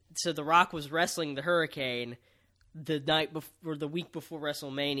Austin. So The Rock was wrestling the Hurricane the night before, or the week before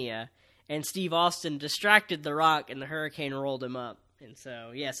WrestleMania, and Steve Austin distracted The Rock, and the Hurricane rolled him up. And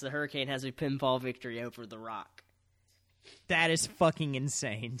so, yes, the Hurricane has a pinfall victory over The Rock. That is fucking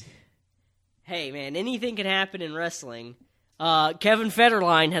insane. Hey, man, anything can happen in wrestling. Kevin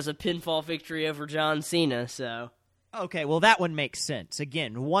Federline has a pinfall victory over John Cena, so... Okay, well, that one makes sense.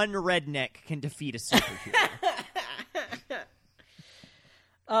 Again, one redneck can defeat a superhero.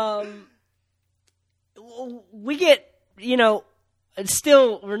 We get,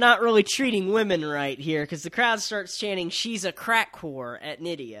 still, we're not really treating women right here, because the crowd starts chanting, "She's a crack whore" at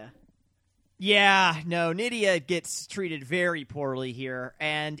Nydia. Yeah, no, Nydia gets treated very poorly here,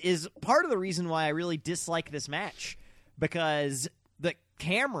 and is part of the reason why I really dislike this match, because the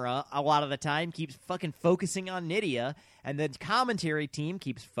camera, a lot of the time, keeps fucking focusing on Nydia, and the commentary team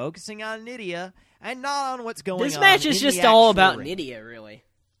keeps focusing on Nydia, and not on what's going on. This match is in just the all actual about ring. Nydia, really.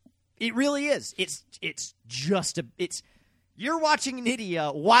 It really is. You're watching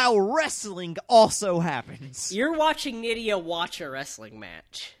Nydia while wrestling also happens. You're watching Nydia watch a wrestling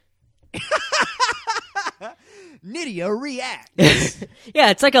match. Nydia reacts.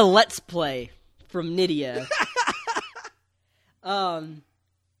 Yeah, it's like a Let's Play from Nydia.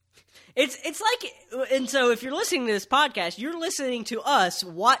 It's like, and so if you're listening to this podcast, you're listening to us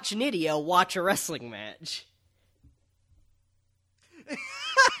watch Nydia watch a wrestling match.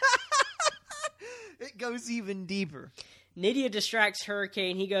 It goes even deeper. Nydia distracts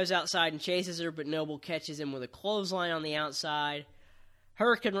Hurricane. He goes outside and chases her, but Noble catches him with a clothesline on the outside.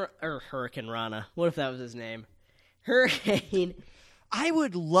 Hurricane Rana. What if that was his name? Hurricane. I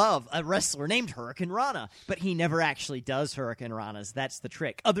would love a wrestler named Hurricane Rana, but he never actually does Hurricane Ranas. That's the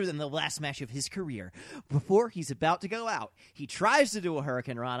trick. Other than the last match of his career. Before he's about to go out, he tries to do a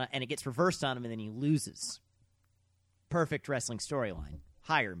Hurricane Rana, and it gets reversed on him, and then he loses. Perfect wrestling storyline.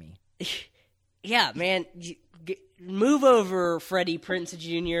 Hire me. Yeah, man. Move over, Freddie Prinze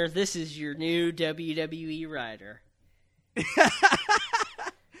Jr. This is your new WWE writer. Does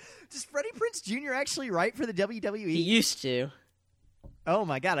Freddie Prinze Jr. actually write for the WWE? He used to. Oh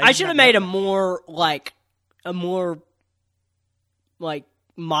my god! I should have made a more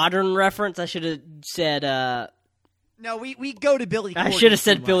modern reference. I should have said. No, we go to Billy Corgan. I should have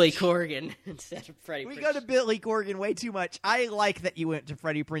said too Billy much. Corgan instead of Freddie. We Prinze. go to Billy Corgan way too much. I like that you went to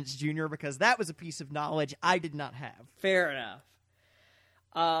Freddie Prinze Jr. because that was a piece of knowledge I did not have. Fair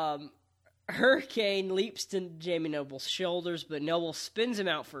enough. Hurricane leaps to Jamie Noble's shoulders, but Noble spins him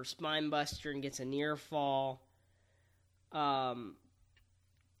out for a spine buster and gets a near fall.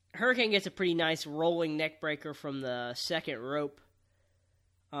 Hurricane gets a pretty nice rolling neck breaker from the second rope.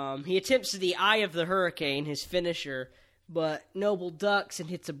 He attempts the Eye of the Hurricane, his finisher, but Noble ducks and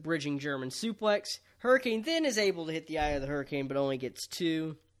hits a bridging German suplex. Hurricane then is able to hit the Eye of the Hurricane, but only gets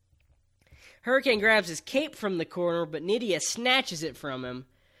 2. Hurricane grabs his cape from the corner, but Nydia snatches it from him.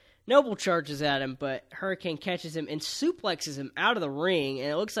 Noble charges at him, but Hurricane catches him and suplexes him out of the ring, and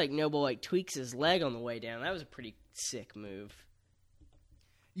it looks like Noble tweaks his leg on the way down. That was a pretty sick move.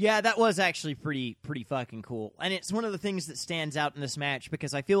 Yeah, that was actually pretty fucking cool. And it's one of the things that stands out in this match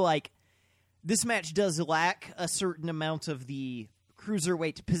because I feel like this match does lack a certain amount of the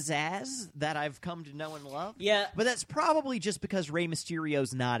cruiserweight pizzazz that I've come to know and love. Yeah. But that's probably just because Rey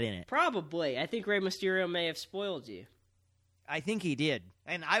Mysterio's not in it. Probably. I think Rey Mysterio may have spoiled you. I think he did.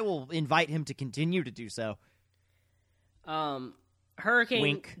 And I will invite him to continue to do so. Hurricane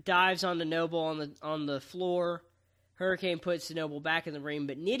Wink. dives onto Noble on the floor. Hurricane puts Noble back in the ring,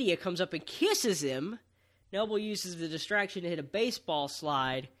 but Nydia comes up and kisses him. Noble uses the distraction to hit a baseball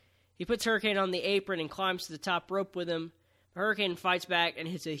slide. He puts Hurricane on the apron and climbs to the top rope with him. Hurricane fights back and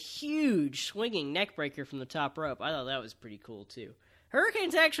hits a huge swinging neckbreaker from the top rope. I thought that was pretty cool, too.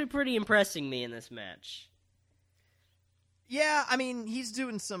 Hurricane's actually pretty impressing me in this match. Yeah, I mean, he's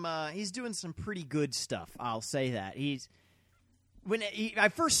doing some pretty good stuff. I'll say that. When I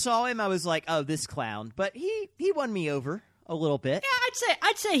first saw him, I was like, "Oh, this clown," but he won me over a little bit. Yeah,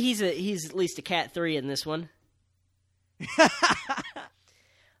 I'd say he's at least a Cat 3 in this one.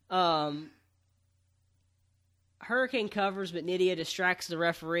 Hurricane covers, but Nydia distracts the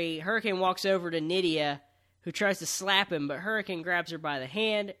referee. Hurricane walks over to Nydia, who tries to slap him, but Hurricane grabs her by the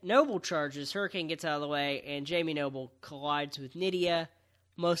hand. Noble charges. Hurricane gets out of the way, and Jamie Noble collides with Nydia.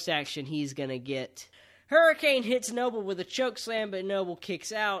 Most action he's going to get. Hurricane hits Noble with a chokeslam, but Noble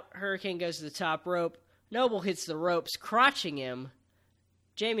kicks out. Hurricane goes to the top rope. Noble hits the ropes, crotching him.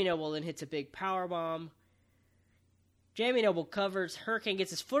 Jamie Noble then hits a big powerbomb. Jamie Noble covers. Hurricane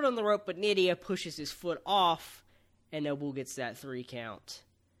gets his foot on the rope, but Nydia pushes his foot off, and Noble gets that 3 count.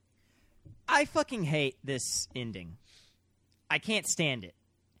 I fucking hate this ending. I can't stand it.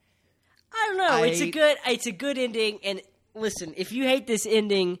 I don't know. It's a good ending, and listen, if you hate this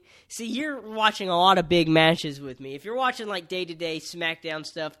ending, see, you're watching a lot of big matches with me. If you're watching like day-to-day SmackDown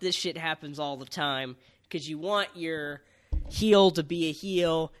stuff, this shit happens all the time because you want your heel to be a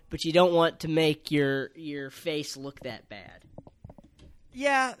heel, but you don't want to make your face look that bad.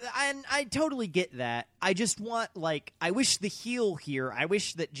 Yeah, and I totally get that. I just want, I wish the heel here, I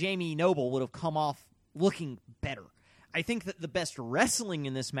wish that Jamie Noble would have come off looking better. I think that the best wrestling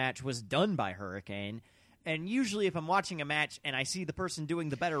in this match was done by Hurricane, and usually if I'm watching a match and I see the person doing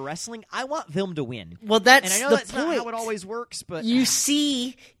the better wrestling, I want them to win. Well, that's and I know the that's point. not how it always works, but You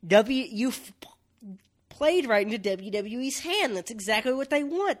see, you've played right into WWE's hand. That's exactly what they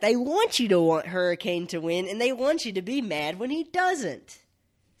want. They want you to want Hurricane to win, and they want you to be mad when he doesn't.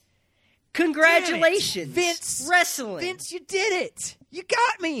 Congratulations, Vince. Wrestling. Vince, you did it. You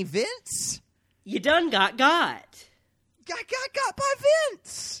got me, Vince. You done got. Got by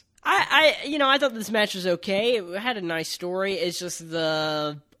Vince. I thought this match was okay. It had a nice story. It's just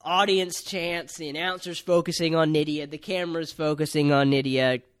the audience chants, the announcers focusing on Nydia, the cameras focusing on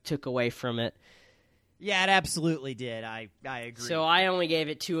Nydia took away from it. Yeah, it absolutely did. I agree. So I only gave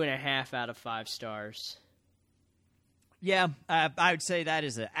it 2.5 out of 5 stars. Yeah, I would say that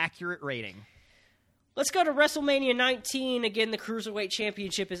is an accurate rating. Let's go to WrestleMania 19. Again, the Cruiserweight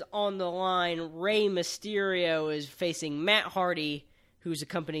Championship is on the line. Rey Mysterio is facing Matt Hardy, who's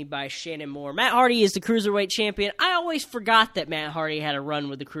accompanied by Shannon Moore. Matt Hardy is the Cruiserweight Champion. I always forgot that Matt Hardy had a run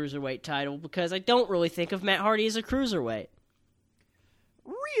with the Cruiserweight title because I don't really think of Matt Hardy as a Cruiserweight.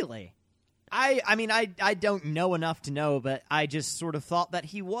 Really? I mean, I don't know enough to know, but I just sort of thought that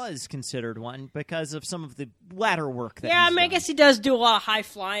he was considered one because of some of the ladder work that Yeah, I he's mean, I done. guess he does do a lot of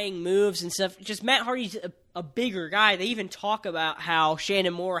high-flying moves and stuff. Just Matt Hardy's a bigger guy. They even talk about how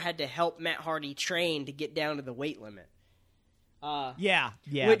Shannon Moore had to help Matt Hardy train to get down to the weight limit. Yeah,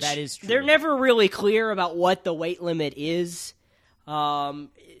 Which that is true. They're never really clear about what the weight limit is.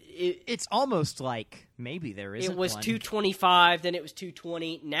 It's almost like maybe there isn't It was one. 225, then it was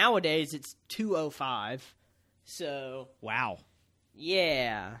 220. Nowadays, it's 205. So, Wow.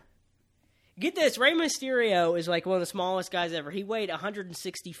 yeah. Get this, Rey Mysterio is like one of the smallest guys ever. He weighed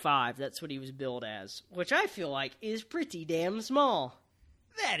 165. That's what he was billed as, which I feel like is pretty damn small.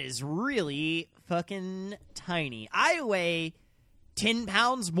 That is really fucking tiny. I weigh 10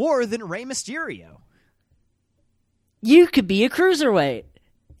 pounds more than Rey Mysterio. You could be a cruiserweight.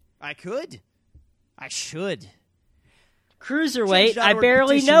 I could. I should. Cruiserweight, I Change.org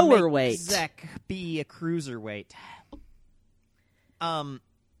barely petition, know make her weight. Zach be a cruiserweight. I'm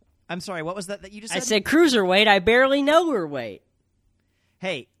sorry, what was that you just I said? said cruiserweight, I barely know her weight.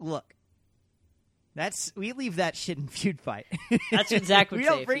 Hey, look. We leave that shit in Feud Fight. That's what Zach would we say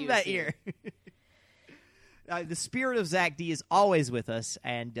don't if bring he was that here. The spirit of Zach D is always with us,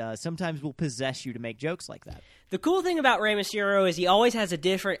 and sometimes we'll possess you to make jokes like that. The cool thing about Rey Mysterio is he always has a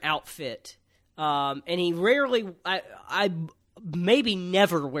different outfit, and he rarely, I maybe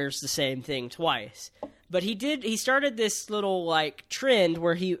never wears the same thing twice. But he started this little like trend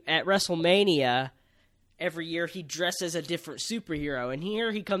where at WrestleMania every year he dresses a different superhero, and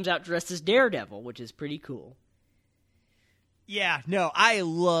here he comes out dressed as Daredevil, which is pretty cool. Yeah, no, I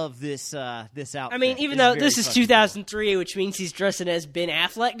love this outfit. I mean, even It's though very this is fucking 2003, which means he's dressing as Ben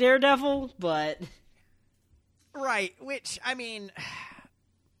Affleck Daredevil, but cool. Right, which, I mean,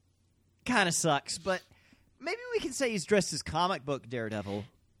 kind of sucks, but maybe we can say he's dressed as comic book Daredevil.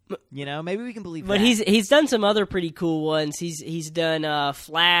 You know, maybe we can believe but that. he's done some other pretty cool ones. He's done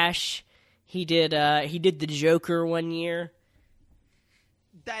Flash. He did the Joker one year.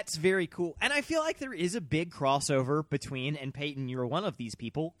 That's very cool. And I feel like there is a big crossover between, and Peyton, you're one of these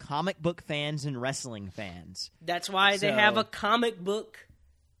people, comic book fans and wrestling fans. That's why they have a comic book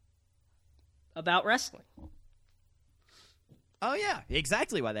about wrestling. Oh, yeah,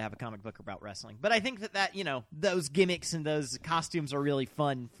 exactly why they have a comic book about wrestling. But I think that you know, those gimmicks and those costumes are really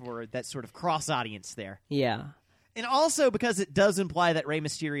fun for that sort of cross-audience there. Yeah. And also because it does imply that Rey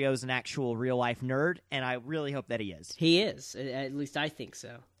Mysterio is an actual real-life nerd, and I really hope that he is. He is. At least I think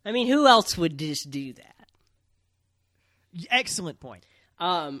so. I mean, who else would just do that? Excellent point.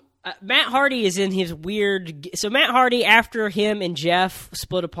 Matt Hardy is in his weird... So Matt Hardy, after him and Jeff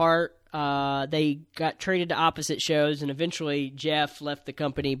split apart, they got traded to opposite shows, and eventually Jeff left the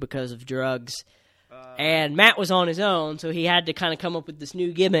company because of drugs. And Matt was on his own, so he had to kind of come up with this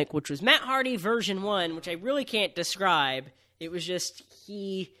new gimmick, which was Matt Hardy version 1, which I really can't describe. It was just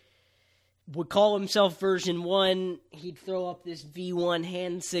he would call himself version 1, he'd throw up this V1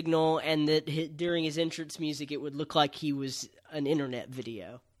 hand signal, and that during his entrance music it would look like he was an internet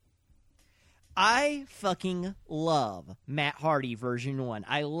video. I fucking love Matt Hardy version 1.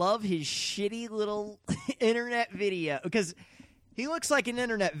 I love his shitty little internet video, because he looks like an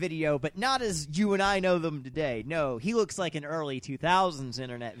internet video, but not as you and I know them today. No, he looks like an early 2000s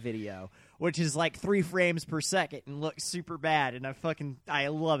internet video, which is like 3 frames per second and looks super bad, and I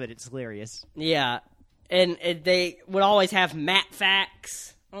love it. It's hilarious. Yeah, and they would always have Matt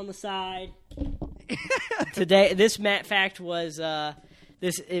Facts on the side. Today, this Matt Fact was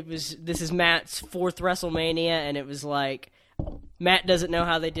this is Matt's 4th WrestleMania, and it was like Matt doesn't know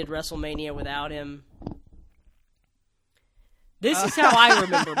how they did WrestleMania without him. This is how I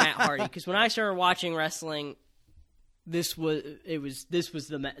remember Matt Hardy, because when I started watching wrestling, this was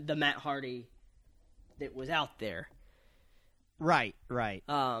the Matt Hardy that was out there. Right.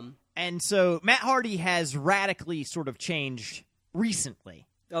 And so Matt Hardy has radically sort of changed recently.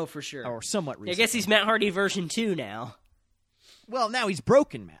 Oh, for sure. Or somewhat I recently. guess he's Matt Hardy version 2 now. Well, now he's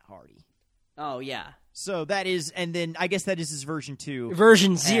broken Matt Hardy. Oh, yeah. So that is, and then I guess that is his version 2.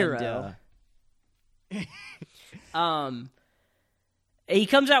 Version 0. He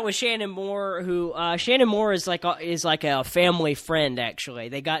comes out with Shannon Moore, who Shannon Moore is like a family friend. Actually,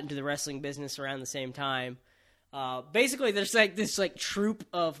 they got into the wrestling business around the same time. Basically, there's like this like troupe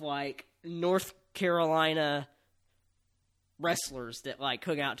of like North Carolina wrestlers that like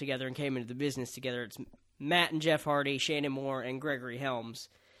hung out together and came into the business together. It's Matt and Jeff Hardy, Shannon Moore, and Gregory Helms.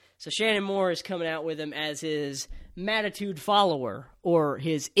 So Shannon Moore is coming out with him as his Mattitude follower or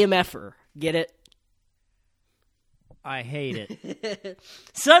his MFer. Get it? I hate it.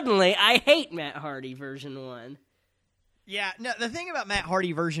 Suddenly, I hate Matt Hardy version 1. Yeah, no, the thing about Matt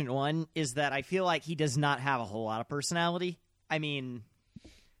Hardy version 1 is that I feel like he does not have a whole lot of personality. I mean,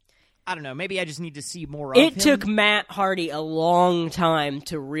 I don't know, maybe I just need to see more of him. It took Matt Hardy a long time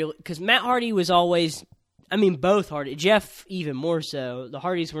to really... Because Matt Hardy was always... I mean, both Hardy. Jeff even more so. The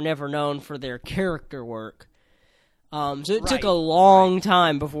Hardys were never known for their character work. So it took a long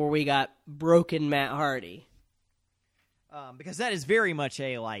time before we got broken Matt Hardy. Because that is very much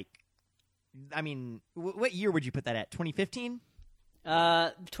a, like... I mean, what year would you put that at? 2015?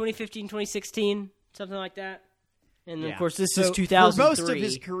 2015, 2016, something like that. And, of course, this so is 2003. For most of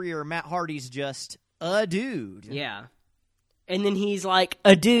his career, Matt Hardy's just a dude. Yeah. And then he's like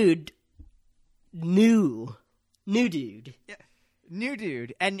a dude. New dude. Yeah. New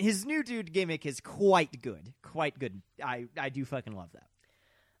dude. And his new dude gimmick is quite good. Quite good. I do fucking love that.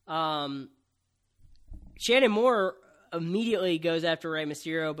 Shannon Moore immediately goes after Rey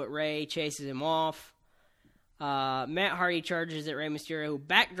Mysterio, but Rey chases him off. Matt Hardy charges at Rey Mysterio, who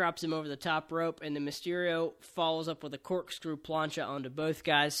backdrops him over the top rope, and then Mysterio follows up with a corkscrew plancha onto both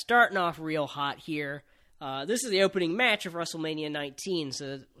guys, starting off real hot here. This is the opening match of WrestleMania 19,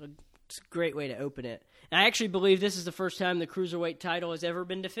 so it's a great way to open it. And I actually believe this is the first time the Cruiserweight title has ever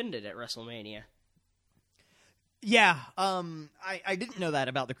been defended at WrestleMania. Yeah, I didn't know that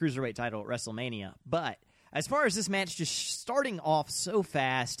about the Cruiserweight title at WrestleMania, but as far as this match just starting off so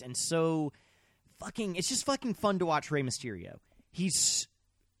fast and so fucking... It's just fucking fun to watch Rey Mysterio. He's...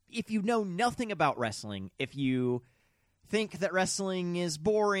 If you know nothing about wrestling, if you think that wrestling is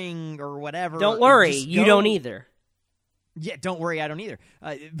boring or whatever... Don't worry, you don't either. Yeah, don't worry, I don't either.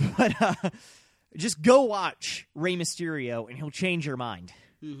 But just go watch Rey Mysterio and he'll change your mind.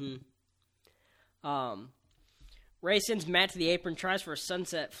 Mm-hmm. Rey sends Matt to the apron, tries for a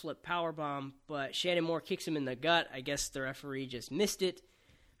sunset flip powerbomb, but Shannon Moore kicks him in the gut. I guess the referee just missed it.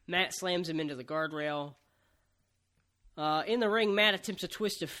 Matt slams him into the guardrail. In the ring, Matt attempts a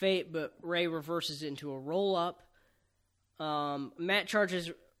twist of fate, but Rey reverses it into a roll-up. Matt charges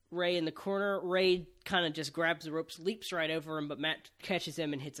Rey in the corner. Rey kind of just grabs the ropes, leaps right over him, but Matt catches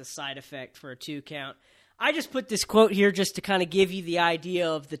him and hits a side effect for a 2 count. I just put this quote here just to kind of give you the idea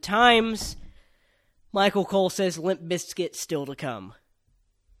of the times. Michael Cole says Limp Bizkit still to come.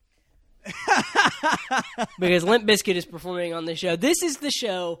 Because Limp Bizkit is performing on the show. This is the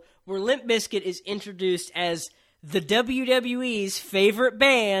show where Limp Bizkit is introduced as the WWE's favorite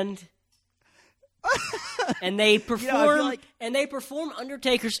band. And they perform they perform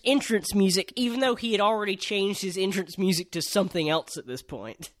Undertaker's entrance music, even though he had already changed his entrance music to something else at this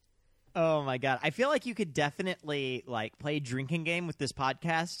point. Oh my god. I feel like you could definitely play a drinking game with this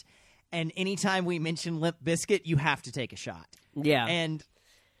podcast. And anytime we mention Limp Bizkit, you have to take a shot. Yeah. And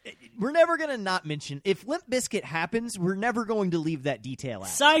we're never going to not mention... If Limp Bizkit happens, we're never going to leave that detail out.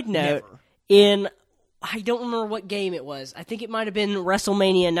 Side note, I don't remember what game it was. I think it might have been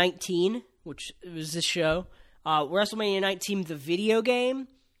WrestleMania 19, which was this show. WrestleMania 19, the video game.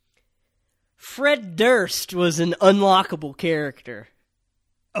 Fred Durst was an unlockable character.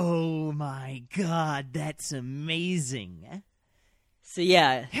 Oh my god, that's amazing. So,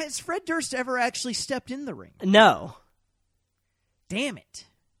 yeah. Has Fred Durst ever actually stepped in the ring? No. Damn it.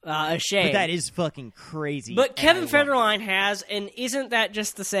 A shame. But that is fucking crazy. But Kevin Federline has, and isn't that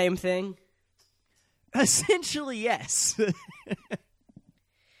just the same thing? Essentially, yes.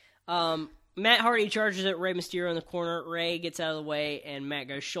 Matt Hardy charges at Rey Mysterio in the corner. Rey gets out of the way, and Matt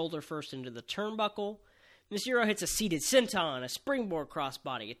goes shoulder first into the turnbuckle. Mysterio hits a seated senton, a springboard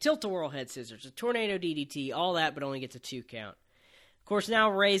crossbody, a tilt-a-whirl head scissors, a tornado DDT, all that, but only gets a 2 count. Of course,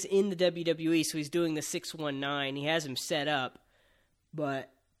 now Rey's in the WWE, so he's doing the 619. He has him set up, but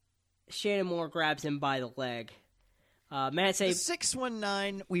Shannon Moore grabs him by the leg. Matt the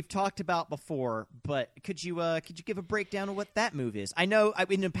 619 we've talked about before, but could you give a breakdown of what that move is? I know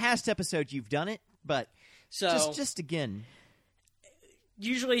in the past episode you've done it, but just again.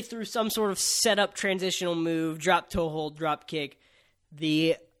 Usually through some sort of setup transitional move, drop toe hold, drop kick,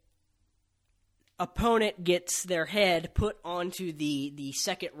 the opponent gets their head put onto the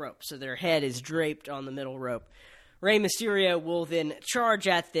second rope, so their head is draped on the middle rope. Rey Mysterio will then charge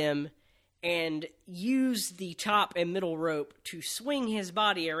at them and use the top and middle rope to swing his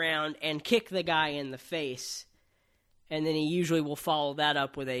body around and kick the guy in the face. And then he usually will follow that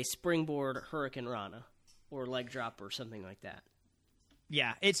up with a springboard Hurricane Rana or leg drop or something like that.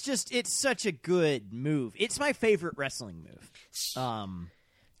 Yeah, it's such a good move. It's my favorite wrestling move.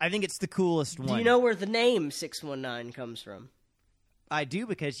 I think it's the coolest one. Do you know where the name 619 comes from? I do,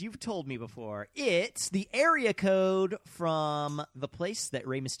 because you've told me before. It's the area code from the place that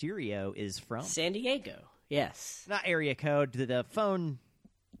Rey Mysterio is from. San Diego, yes. Not area code, the phone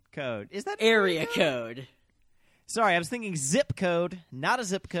code. Is that area code? Sorry, I was thinking zip code. Not a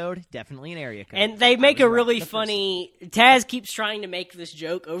zip code, definitely an area code. And they make a really funny... Taz keeps trying to make this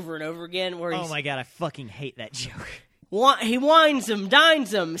joke over and over again where he's... Oh my god, I fucking hate that joke. He wines them,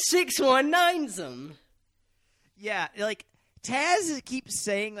 dines them, 619s them. Yeah, like... Taz keeps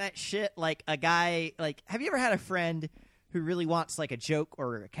saying that shit like a guy, like, have you ever had a friend who really wants, like, a joke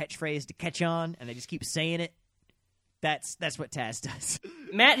or a catchphrase to catch on, and they just keep saying it? That's what Taz does.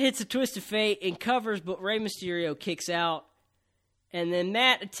 Matt hits a twist of fate and covers, but Rey Mysterio kicks out. And then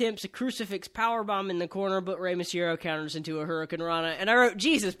Matt attempts a crucifix powerbomb in the corner, but Rey Mysterio counters into a Hurricane Rana. And I wrote,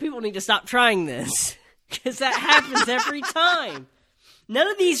 Jesus, people need to stop trying this. Because that happens every time. None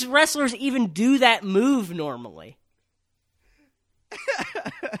of these wrestlers even do that move normally.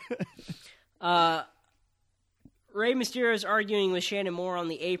 Rey Mysterio is arguing with Shannon Moore on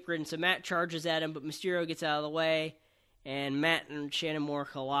the apron, so Matt charges at him, but Mysterio gets out of the way, and Matt and Shannon Moore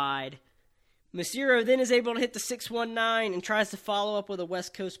collide. Mysterio then is able to hit the 619 and tries to follow up with a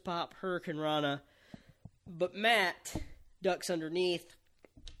West Coast Pop Hurricane Rana, but Matt ducks underneath.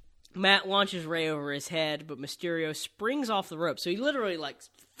 Matt launches Rey over his head, but Mysterio springs off the rope, so he literally, like,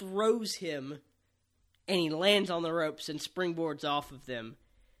 throws him, and he lands on the ropes and springboards off of them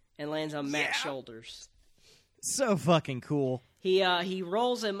and lands on Matt's shoulders. So fucking cool. He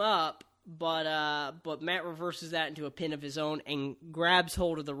rolls him up, but Matt reverses that into a pin of his own and grabs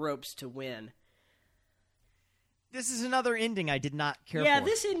hold of the ropes to win. This is another ending I did not care for. Yeah,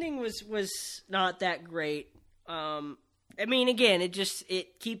 this ending was not that great. I mean, again,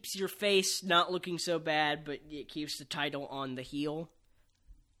 it keeps your face not looking so bad, but it keeps the title on the heel.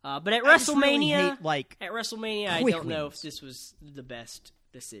 But at WrestleMania, I don't know if this was the best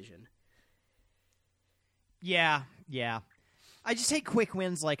decision. Yeah. I just hate quick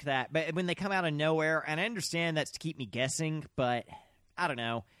wins like that, but when they come out of nowhere, and I understand that's to keep me guessing, but I don't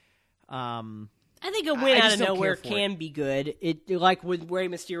know. I think a win out of nowhere can be good. It like with Rey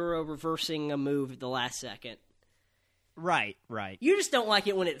Mysterio reversing a move at the last second. Right. You just don't like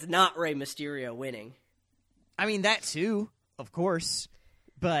it when it's not Rey Mysterio winning. I mean, that too, of course.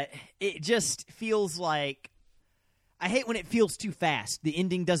 But it just feels like... I hate when it feels too fast. The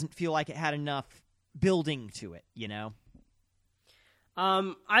ending doesn't feel like it had enough building to it, you know?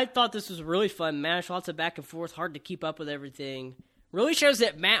 I thought this was a really fun match. Lots of back and forth, hard to keep up with everything. Really shows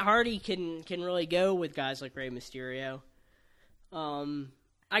that Matt Hardy can really go with guys like Rey Mysterio.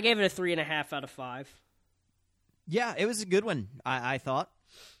 I gave it a 3.5 out of 5. Yeah, it was a good one, I thought.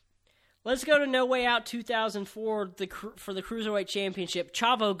 Let's go to No Way Out 2004 for the Cruiserweight Championship.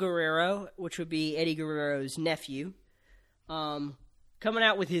 Chavo Guerrero, which would be Eddie Guerrero's nephew, coming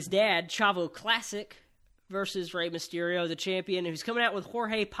out with his dad, Chavo Classic, versus Rey Mysterio, the champion, who's coming out with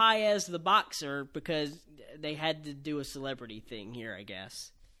Jorge Paez, the boxer, because they had to do a celebrity thing here, I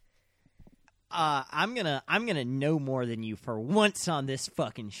guess. I'm gonna know more than you for once on this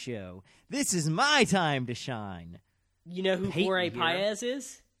fucking show. This is my time to shine. You know who Jorge Paez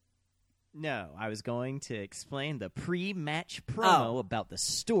is? No, I was going to explain the pre-match promo about the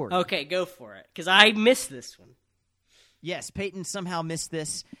story. Okay, go for it, because I missed this one. Yes, Peyton somehow missed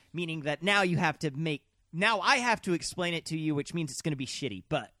this, meaning that now I have to explain it to you, which means it's going to be shitty,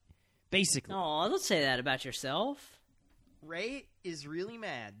 but basically... Oh, don't say that about yourself. Rey is really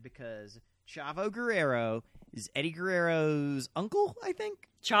mad because Chavo Guerrero is Eddie Guerrero's uncle, I think?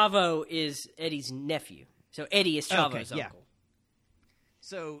 Chavo is Eddie's nephew, so Eddie is Chavo's uncle.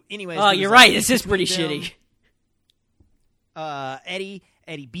 So, anyways... Oh, you're right, this is pretty shitty. Eddie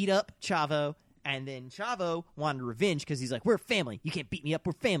beat up Chavo, and then Chavo wanted revenge because he's like, we're family. You can't beat me up.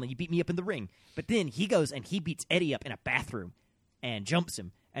 We're family. You beat me up in the ring. But then he goes and he beats Eddie up in a bathroom and jumps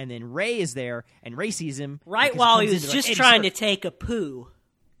him. And then Rey is there, and Rey sees him. Right while he was just trying to take a poo.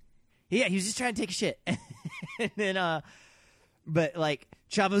 Yeah, he was just trying to take a shit. And then, but, like,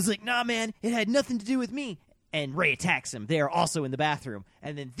 Chavo's like, nah, man, it had nothing to do with me. And Rey attacks him. They are also in the bathroom.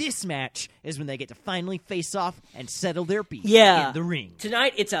 And then this match is when they get to finally face off and settle their beef in the ring.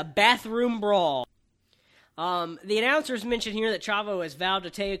 Tonight, it's a bathroom brawl. The announcers mention here that Chavo has vowed to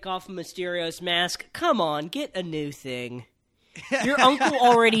take off Mysterio's mask. Come on, get a new thing. Your uncle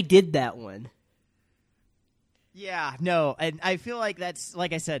already did that one. Yeah, no, and I feel like that's,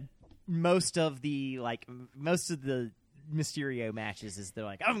 like I said, most of the Mysterio matches is they're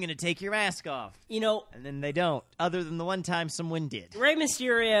like, I'm going to take your mask off. You know, And then they don't, other than the one time someone did. Rey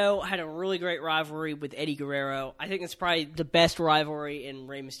Mysterio had a really great rivalry with Eddie Guerrero. I think it's probably the best rivalry in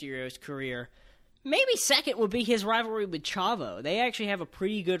Rey Mysterio's career. Maybe second would be his rivalry with Chavo. They actually have a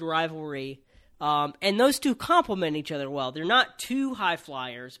pretty good rivalry, and those two complement each other well. They're not two high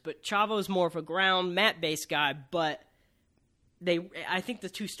flyers, but Chavo's more of a ground mat-based guy, but I think the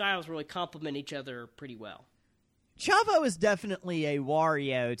two styles really complement each other pretty well. Chavo is definitely a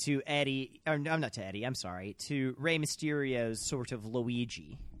Wario to Eddie, or not to Eddie, I'm sorry, to Rey Mysterio's sort of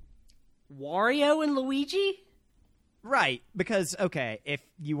Luigi. Wario and Luigi? Right, because, okay, if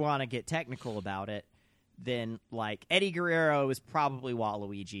you want to get technical about it, then, like, Eddie Guerrero is probably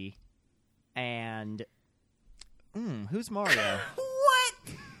Waluigi, and, who's Mario? What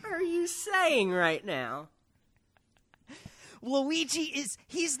are you saying right now? Luigi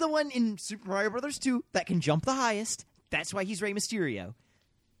he's the one in Super Mario Bros. 2 that can jump the highest. That's why he's Rey Mysterio.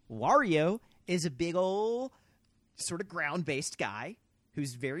 Wario is a big old sort of ground-based guy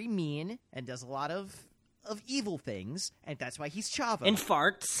who's very mean and does a lot of evil things, and that's why he's Chavo. And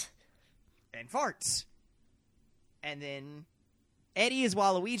farts. And then Eddie is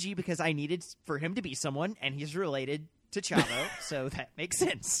Waluigi because I needed for him to be someone, and he's related to Chavo, so that makes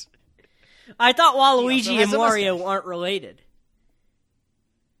sense. I thought Waluigi has and a Wario mustache. aren't related.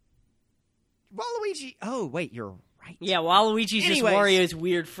 Waluigi... Oh, wait, you're right. Yeah, Waluigi's just Anyways. Wario's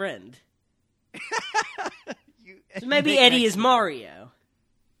weird friend. You- So maybe make Eddie that- is Mario.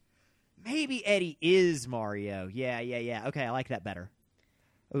 Maybe Eddie is Mario. Yeah. Okay, I like that better.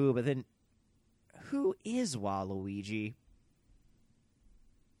 Ooh, but then who is Waluigi?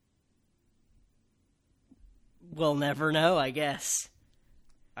 We'll never know, I guess.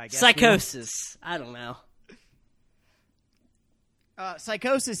 I guess Psychosis. I don't know.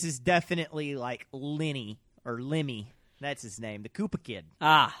 Psychosis is definitely like Lenny or Lemmy. That's his name, the Koopa Kid.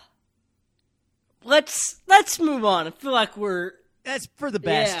 Ah. Let's move on. I feel like we're... That's for the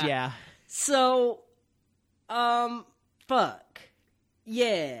best, Yeah. yeah. So, fuck.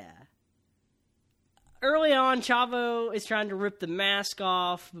 Yeah. Early on, Chavo is trying to rip the mask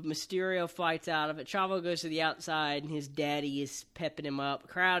off, but Mysterio fights out of it. Chavo goes to the outside, and his daddy is pepping him up.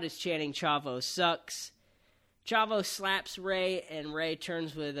 Crowd is chanting, Chavo sucks. Chavo slaps Rey, and Rey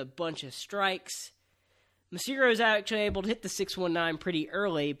turns with a bunch of strikes. Mysterio is actually able to hit the 619 pretty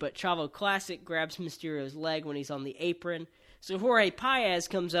early, but Chavo Classic grabs Mysterio's leg when he's on the apron. So Jorge Paez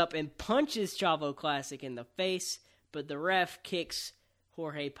comes up and punches Chavo Classic in the face, but the ref kicks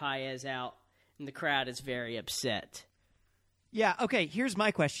Jorge Paez out, and the crowd is very upset. Yeah, okay, here's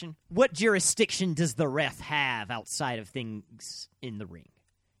my question. What jurisdiction does the ref have outside of things in the ring?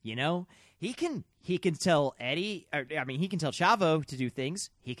 You know? He can tell Eddie, he can tell Chavo to do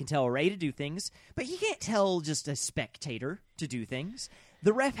things. He can tell Rey to do things, but he can't tell just a spectator to do things.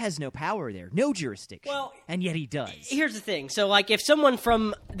 The ref has no power there, no jurisdiction. Well, and yet he does. Here's the thing. So, like, if someone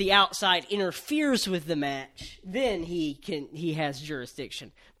from the outside interferes with the match, then he has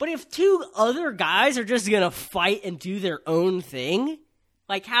jurisdiction. But if two other guys are just going to fight and do their own thing,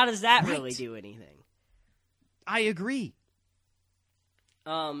 like, how does that really do anything? I agree.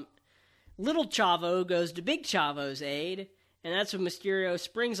 Little Chavo goes to Big Chavo's aid, and that's when Mysterio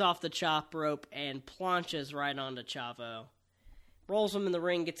springs off the chop rope and planches right onto Chavo. Rolls him in the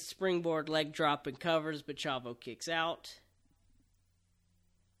ring, gets a springboard leg drop and covers, but Chavo kicks out.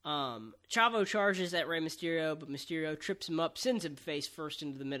 Chavo charges at Rey Mysterio, but Mysterio trips him up, sends him face first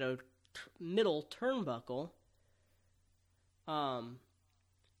into the middle turnbuckle.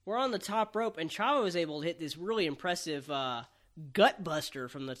 We're on the top rope, and Chavo is able to hit this really impressive gut buster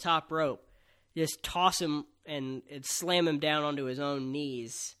from the top rope. Just toss him and slam him down onto his own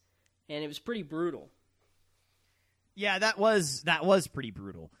knees. And it was pretty brutal. Yeah, that was pretty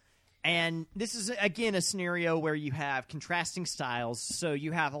brutal. And this is, again, a scenario where you have contrasting styles, so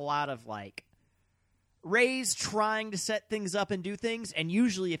you have a lot of, like, Rey's trying to set things up and do things, and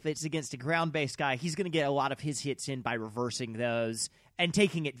usually if it's against a ground-based guy, he's going to get a lot of his hits in by reversing those and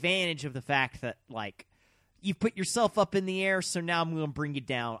taking advantage of the fact that, like, you've put yourself up in the air, so now I'm going to bring you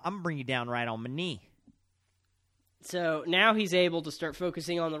down. I'm going to bring you down right on my knee. So now he's able to start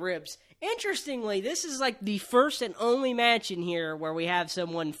focusing on the ribs. Interestingly, this is like the first and only match in here where we have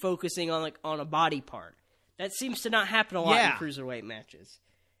someone focusing on a body part. That seems to not happen a lot in cruiserweight matches.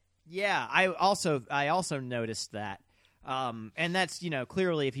 Yeah, I also noticed that, and that's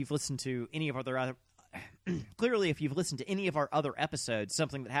clearly if you've listened to any of our other episodes,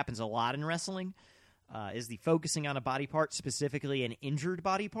 something that happens a lot in wrestling. is the focusing on a body part, specifically an injured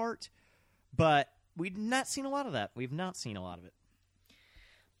body part. But we've not seen a lot of that. We've not seen a lot of it.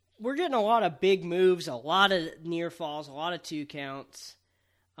 We're getting a lot of big moves, a lot of near falls, a lot of 2 counts.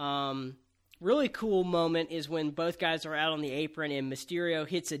 Really cool moment is when both guys are out on the apron and Mysterio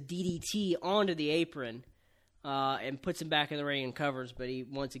hits a DDT onto the apron and puts him back in the ring and covers, but he,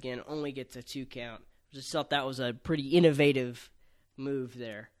 once again, only gets a 2 count. Just thought that was a pretty innovative move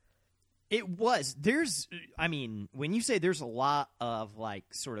there. It was. When you say there's a lot of,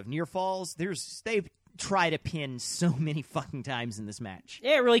 sort of near falls, they try to pin so many fucking times in this match.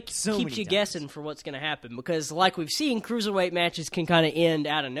 Yeah, it really keeps you times. guessing for what's going to happen because, like we've seen, cruiserweight matches can kind of end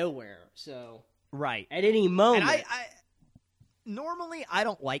out of nowhere. So, right. At any moment. And normally, I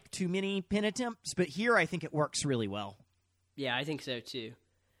don't like too many pin attempts, but here I think it works really well. Yeah, I think so, too.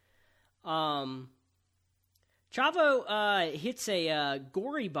 Chavo hits a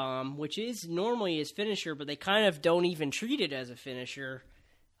gory bomb, which is normally his finisher, but they kind of don't even treat it as a finisher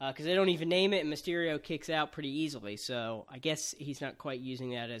because they don't even name it, and Mysterio kicks out pretty easily. So I guess he's not quite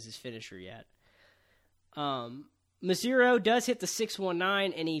using that as his finisher yet. Mysterio does hit the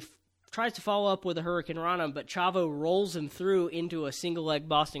 619, and he tries to follow up with a Hurricane Rana, but Chavo rolls him through into a single-leg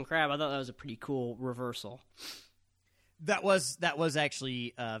Boston Crab. I thought that was a pretty cool reversal. That was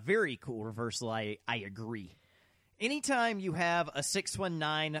actually a very cool reversal. I agree. Anytime you have a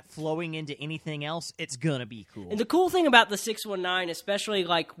 619 flowing into anything else, it's gonna be cool. And the cool thing about the 619, especially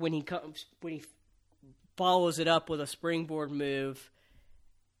like when he follows it up with a springboard move,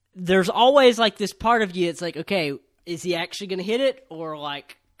 there's always like this part of you. It's like, okay, is he actually gonna hit it, or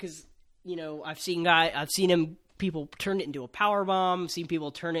like, because I've seen people turn it into a power bomb, seen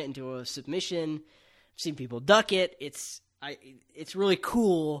people turn it into a submission, seen people duck it. It's really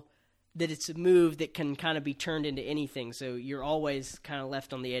cool that it's a move that can kind of be turned into anything, so you're always kind of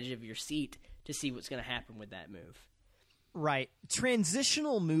left on the edge of your seat to see what's going to happen with that move. Right.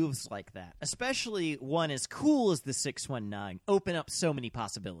 Transitional moves like that, especially one as cool as the 619, open up so many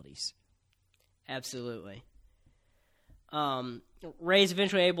possibilities. Absolutely. Ray's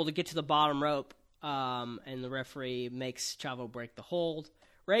eventually able to get to the bottom rope, and the referee makes Chavo break the hold.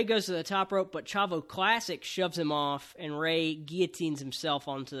 Ray goes to the top rope, but Chavo Classic shoves him off, and Ray guillotines himself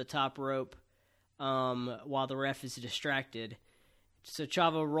onto the top rope while the ref is distracted. So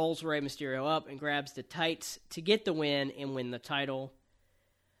Chavo rolls Rey Mysterio up and grabs the tights to get the win and win the title.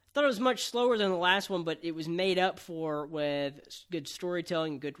 I thought it was much slower than the last one, but it was made up for with good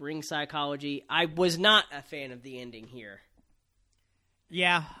storytelling, good ring psychology. I was not a fan of the ending here.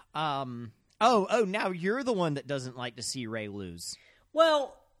 Yeah. Now you're the one that doesn't like to see Ray lose.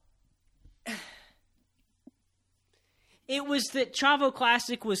 Well, it was that Chavo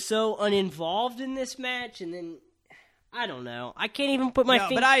Classic was so uninvolved in this match, and then, I don't know. I can't even put my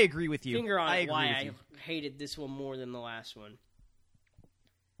but I agree with you. finger on why I hated this one more than the last one.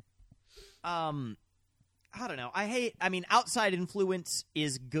 I don't know. Outside influence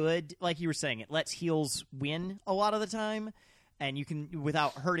is good. Like you were saying, it lets heels win a lot of the time, and you can,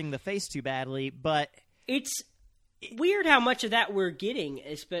 without hurting the face too badly, but it's weird how much of that we're getting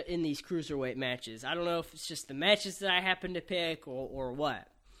in these cruiserweight matches. I don't know if it's just the matches that I happen to pick or what.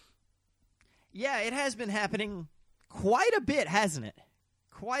 Yeah, it has been happening quite a bit, hasn't it?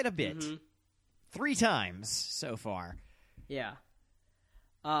 Quite a bit. Mm-hmm. 3 times so far. Yeah.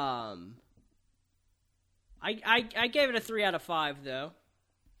 I gave it a 3 out of 5, though.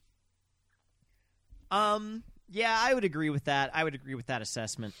 Yeah, I would agree with that. I would agree with that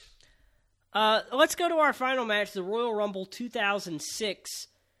assessment. Let's go to our final match, the Royal Rumble 2006.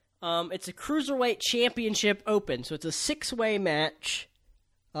 It's a Cruiserweight Championship Open, so it's a 6-way match.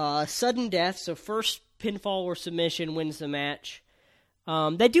 Sudden death, so first pinfall or submission wins the match.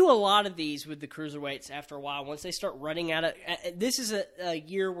 They do a lot of these with the Cruiserweights after a while. Once they start running out of... this is a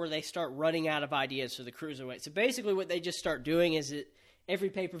year where they start running out of ideas for the Cruiserweight. So basically what they just start doing is that every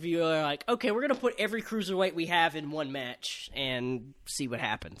pay-per-view they're like, okay, we're going to put every Cruiserweight we have in one match and see what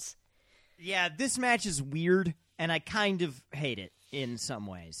happens. Yeah, this match is weird, and I kind of hate it in some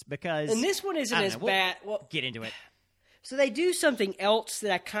ways, because... And this one isn't as bad... Well, get into it. So they do something else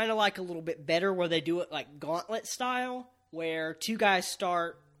that I kind of like a little bit better, where they do it like gauntlet style, where 2 guys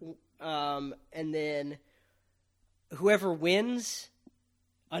start, and then whoever wins,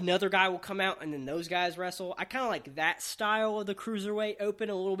 another guy will come out, and then those guys wrestle. I kind of like that style of the Cruiserweight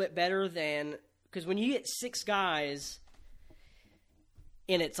Open a little bit better than... Because when you get 6 guys,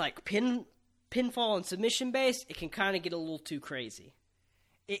 and it's like pinfall and submission based, it can kind of get a little too crazy.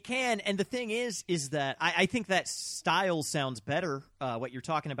 It can, and the thing is that I think that style sounds better, what you're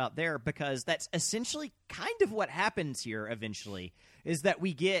talking about there, because that's essentially kind of what happens here eventually, is that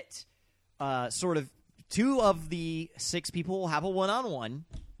we get sort of 2 of the 6 people will have a one-on-one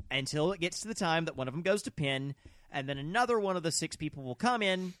until it gets to the time that one of them goes to pin, and then another one of the 6 people will come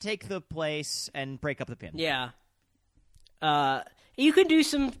in, take the place, and break up the pin. Yeah. You can do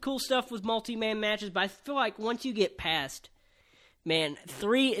some cool stuff with multi-man matches, but I feel like once you get past, man,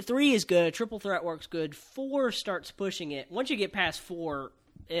 3 is good, triple threat works good, 4 starts pushing it. Once you get past 4,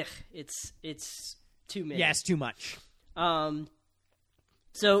 it's too many. Yeah, it's too much.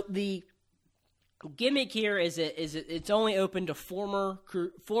 So the gimmick here is it's only open to former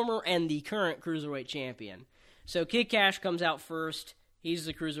and the current cruiserweight champion. So Kid Cash comes out first. He's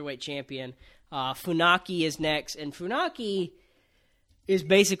the cruiserweight champion. Funaki is next, and Funaki is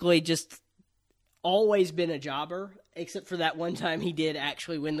basically just always been a jobber, except for that one time he did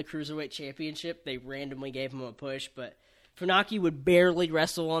actually win the cruiserweight championship. They randomly gave him a push, but Funaki would barely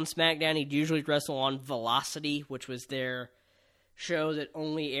wrestle on SmackDown. He'd usually wrestle on Velocity, which was their show that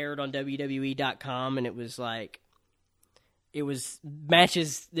only aired on WWE.com, and it was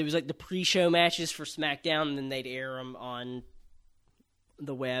matches. There was like the pre-show matches for SmackDown, and then they'd air them on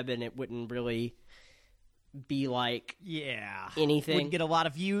the web, and it wouldn't really be like anything. Wouldn't get a lot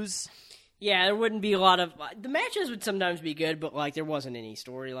of views. Yeah, there wouldn't be a lot of the matches would sometimes be good, but like there wasn't any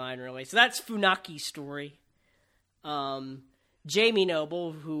storyline really. So that's Funaki's story. Jamie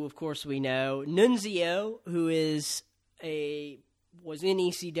Noble, who of course we know, Nunzio, who was in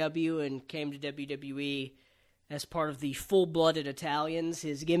ECW and came to WWE as part of the Full-Blooded Italians.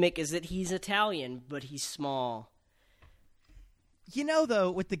 His gimmick is that he's Italian, but he's small. You know,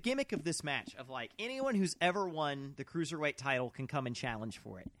 though, with the gimmick of this match, of like anyone who's ever won the Cruiserweight title can come and challenge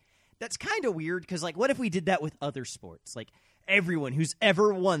for it. That's kind of weird, because like, what if we did that with other sports? Like, everyone who's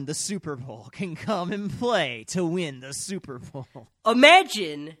ever won the Super Bowl can come and play to win the Super Bowl.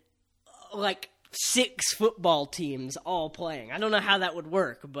 Imagine, like, 6 football teams all playing. I don't know how that would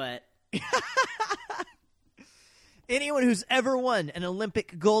work, but... Anyone who's ever won an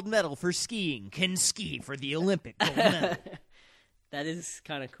Olympic gold medal for skiing can ski for the Olympic gold medal. That is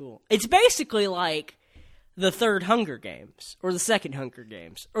kind of cool. It's basically like the third Hunger Games, or the second Hunger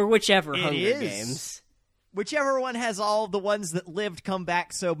Games, or whichever Hunger Games. Whichever one has all the ones that lived come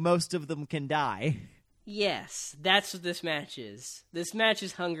back so most of them can die. Yes, that's what this match is. This match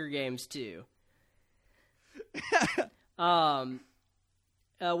is Hunger Games too.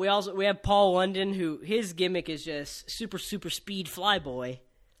 We have Paul London, who his gimmick is just super speed flyboy.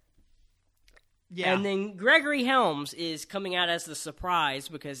 Yeah. And then Gregory Helms is coming out as the surprise,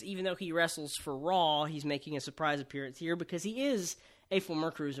 because even though he wrestles for Raw, he's making a surprise appearance here because he is a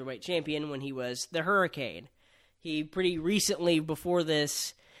former Cruiserweight champion when he was the Hurricane. He pretty recently, before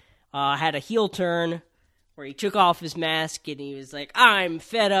this, had a heel turn where he took off his mask and he was like, I'm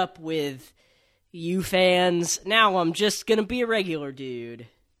fed up with you fans. Now I'm just going to be a regular dude.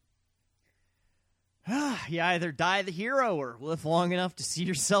 You either die the hero or live long enough to see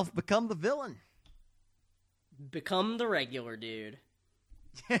yourself become the villain. Become the regular dude.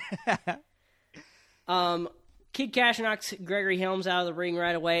 Kid Cash knocks Gregory Helms out of the ring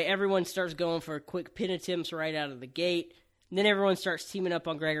right away. Everyone starts going for quick pin attempts right out of the gate. And then everyone starts teaming up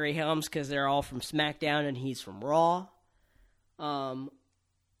on Gregory Helms because they're all from SmackDown and he's from Raw.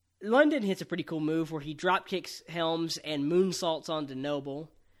 London hits a pretty cool move where he drop kicks Helms and moonsaults onto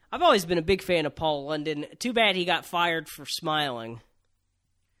Noble. I've always been a big fan of Paul London. Too bad he got fired for smiling.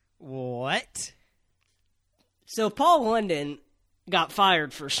 What? So Paul London got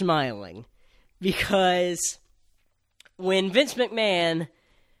fired for smiling because when Vince McMahon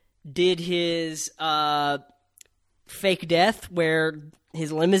did his fake death where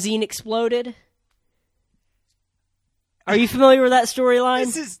his limousine exploded. Are you familiar with that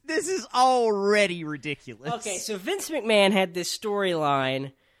storyline? This is already ridiculous. Okay, so Vince McMahon had this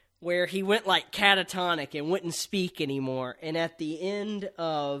storyline where he went like catatonic and wouldn't speak anymore. And at the end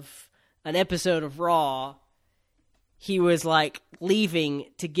of an episode of Raw, he was like leaving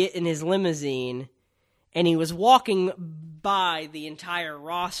to get in his limousine, and he was walking by the entire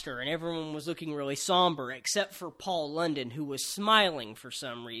roster, and everyone was looking really somber, except for Paul London, who was smiling for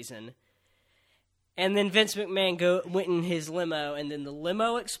some reason. And then Vince McMahon went in his limo, and then the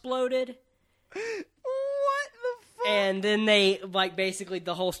limo exploded. What the fuck? And then they, like, basically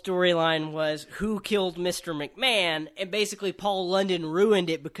the whole storyline was who killed Mr. McMahon, and basically Paul London ruined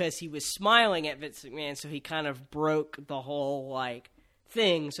it because he was smiling at Vince McMahon, so he kind of broke the whole, like,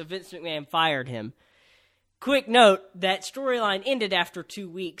 thing, so Vince McMahon fired him. Quick note, that storyline ended after 2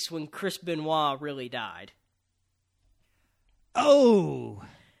 weeks when Chris Benoit really died. Oh,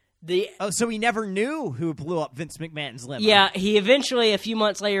 so he never knew who blew up Vince McMahon's limo. Yeah, he eventually, a few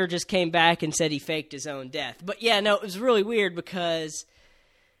months later, just came back and said he faked his own death. But yeah, no, it was really weird because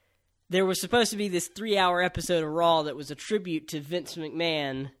there was supposed to be this 3-hour episode of Raw that was a tribute to Vince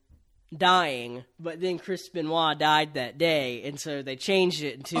McMahon dying, but then Chris Benoit died that day, and so they changed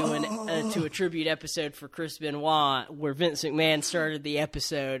it to a tribute episode for Chris Benoit, where Vince McMahon started the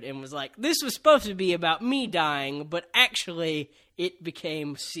episode and was like, "This was supposed to be about me dying, but actually it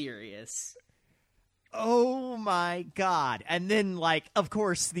became serious." Oh my god. And then, like, of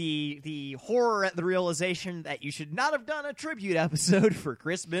course, the horror at the realization that you should not have done a tribute episode for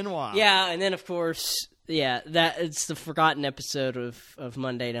Chris Benoit. Yeah, and then, of course, that it's the forgotten episode of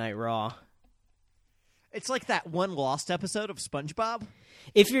Monday Night Raw. It's like that one lost episode of SpongeBob.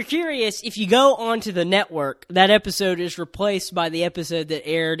 If you're curious, if you go onto the network, that episode is replaced by the episode that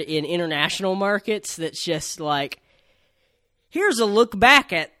aired in international markets that's just like, here's a look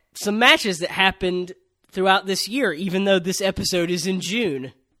back at some matches that happened throughout this year, even though this episode is in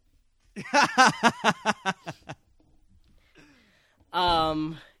June.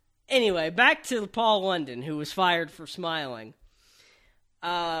 Anyway, back to Paul London, who was fired for smiling.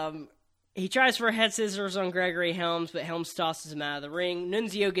 He tries for a head scissors on Gregory Helms, but Helms tosses him out of the ring.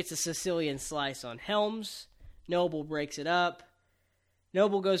 Nunzio gets a Sicilian slice on Helms. Noble breaks it up.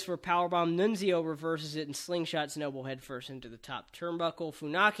 Noble goes for a powerbomb. Nunzio reverses it and slingshots Noble headfirst into the top turnbuckle.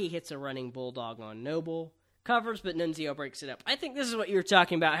 Funaki hits a running bulldog on Noble. Covers, but Nunzio breaks it up. I think this is what you were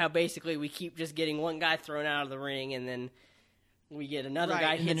talking about, how basically we keep just getting one guy thrown out of the ring, and then we get another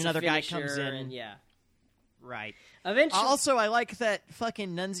guy and then hits another a guy finisher, comes in. and yeah. Right. Eventually, Also, I like that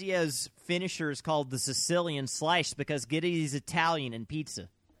fucking Nunzio's finisher is called the Sicilian Slice because Giddy's Italian and pizza.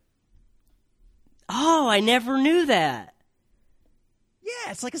 oh, I never knew that.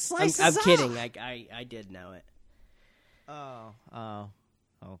 Yeah, it's like a slice I'm of kidding. I did know it.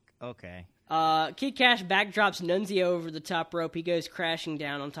 Okay. Kid Cash backdrops Nunzio over the top rope. He goes crashing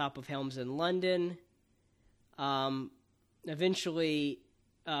down on top of Helms in London. Eventually,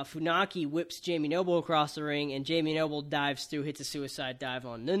 Funaki whips Jamie Noble across the ring, and Jamie Noble dives through, hits a suicide dive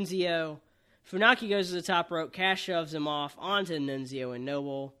on Nunzio. Funaki goes to the top rope. Cash shoves him off onto Nunzio and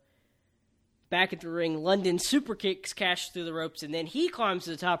Noble. Back at the ring, London super kicks Cash through the ropes, and then he climbs to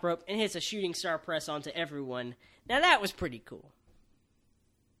the top rope and hits a shooting star press onto everyone. Now that was pretty cool.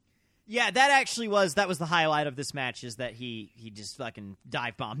 Yeah, that was the highlight of this match, is that he just fucking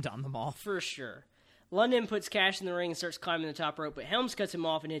dive bombed on them all. For sure. London puts Cash in the ring and starts climbing the top rope, but Helms cuts him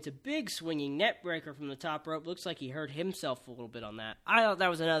off and hits a big swinging net breaker from the top rope. Looks like he hurt himself a little bit on that. I thought that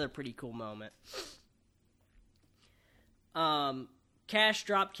was another pretty cool moment. Cash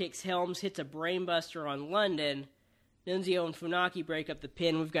drop kicks Helms, hits a brainbuster on London. Nunzio and Funaki break up the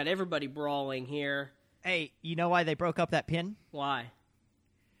pin. We've got everybody brawling here. Hey, you know why they broke up that pin? Why?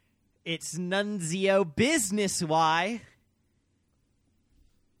 It's Nunzio business, why?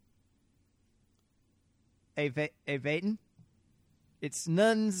 Hey, Vayton? It's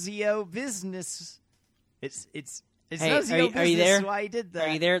Nunzio business. It's Hey, Nunzio business are you there? why he did that.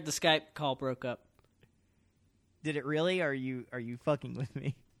 Are you there? The Skype call broke up. Did it really? Are you fucking with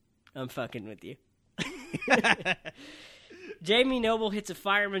me? I'm fucking with you. Jamie Noble hits a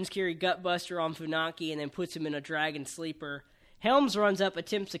fireman's carry gutbuster on Funaki and then puts him in a dragon sleeper. Helms runs up,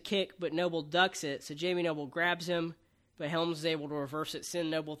 attempts a kick, but Noble ducks it, so Jamie Noble grabs him, but Helms is able to reverse it,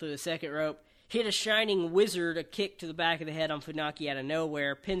 send Noble through the second rope, hit a shining wizard, a kick to the back of the head on Funaki out of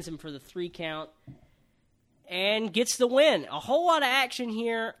nowhere, pins him for the 3 count, and gets the win. A whole lot of action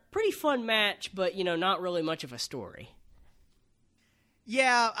here. Pretty fun match, but, not really much of a story.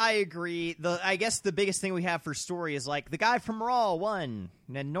 Yeah, I agree. I guess the biggest thing we have for story is, like, the guy from Raw won,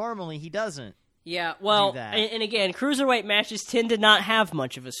 and normally he doesn't. Yeah, well, do that. And again, cruiserweight matches tend to not have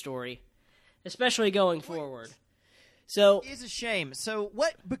much of a story, especially going forward. So It is a shame. So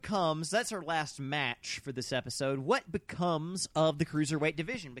what becomes, that's our last match for this episode, what becomes of the cruiserweight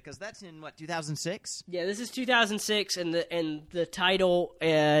division? Because that's in, 2006? yeah, this is 2006, and the title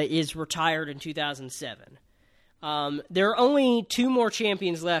is retired in 2007. There are only 2 more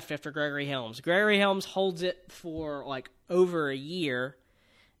champions left after Gregory Helms. Gregory Helms holds it for, over a year,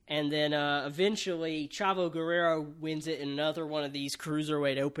 and then eventually Chavo Guerrero wins it in another one of these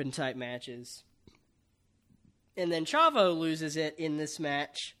Cruiserweight Open-type matches. And then Chavo loses it in this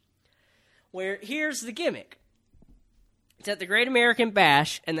match, where here's the gimmick. It's at the Great American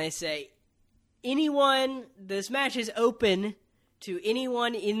Bash, and they say, this match is open to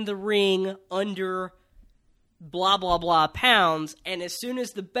anyone in the ring under blah, blah, blah pounds, and as soon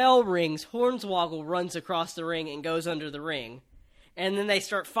as the bell rings, Hornswoggle runs across the ring and goes under the ring. And then they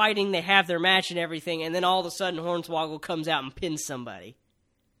start fighting, they have their match and everything, and then all of a sudden Hornswoggle comes out and pins somebody.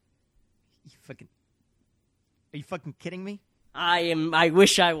 Are you fucking kidding me? I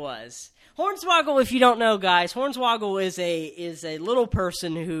wish I was. Hornswoggle, if you don't know, guys, Hornswoggle is a little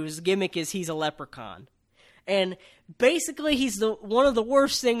person whose gimmick is he's a leprechaun. And basically, he's one of the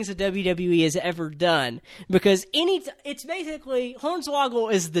worst things that WWE has ever done. Because it's basically,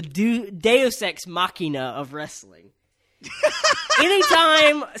 Hornswoggle is the Deus Ex Machina of wrestling.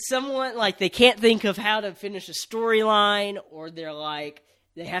 Anytime someone, like, they can't think of how to finish a storyline, or they're like,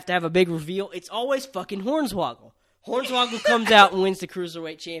 they have to have a big reveal, it's always fucking Hornswoggle. Hornswoggle comes out and wins the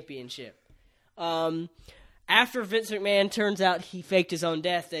Cruiserweight Championship. After Vince McMahon turns out he faked his own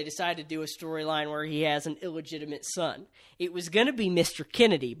death, they decided to do a storyline where he has an illegitimate son. It was going to be Mr.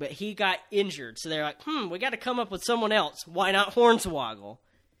 Kennedy, but he got injured. So they're like, we got to come up with someone else. Why not Hornswoggle?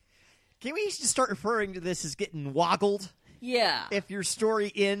 Can we just start referring to this as getting woggled? Yeah. If your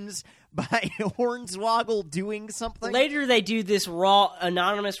story ends by Hornswoggle doing something? Later they do this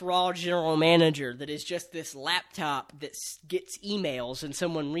anonymous Raw general manager that is just this laptop that gets emails and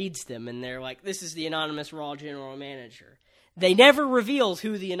someone reads them and they're like, this is the anonymous Raw general manager. They never revealed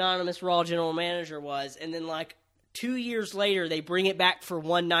who the anonymous Raw general manager was, and then like 2 years later they bring it back for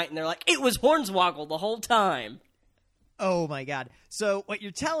one night and they're like, it was Hornswoggle the whole time. Oh my god. So what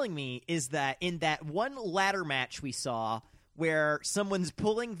you're telling me is that in that one ladder match we saw where someone's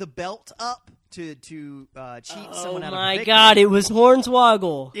pulling the belt up to cheat someone out of a victory. Oh my god, it was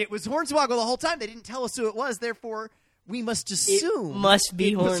Hornswoggle. It was Hornswoggle the whole time. They didn't tell us who it was, therefore we must assume it must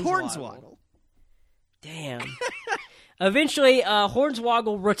be Hornswoggle. Damn. Eventually,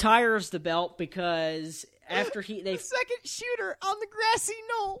 Hornswoggle retires the belt because after the second shooter on the grassy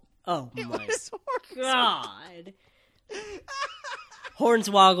knoll. Oh it my was god.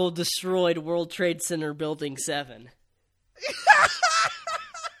 Hornswoggle destroyed World Trade Center Building 7.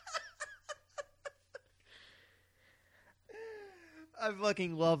 I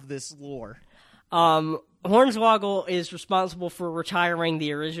fucking love this lore. Hornswoggle is responsible for retiring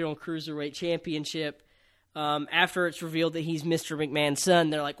the original Cruiserweight Championship. After it's revealed that he's Mr. McMahon's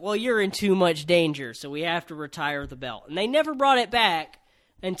son, they're like, well, you're in too much danger, so we have to retire the belt. And they never brought it back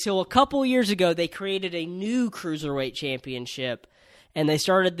until a couple years ago. They created a new Cruiserweight Championship, and they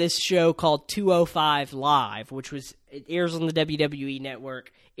started this show called 205 Live, it airs on the WWE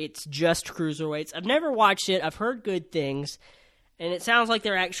Network. It's just cruiserweights. I've never watched it. I've heard good things, and it sounds like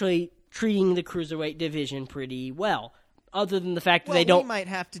they're actually treating the cruiserweight division pretty well. Other than the fact that they don't. We might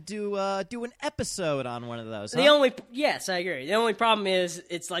have to do an episode on one of those. Yes, I agree. The only problem is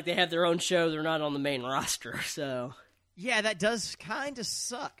it's like they have their own show. They're not on the main roster, so. Yeah, that does kind of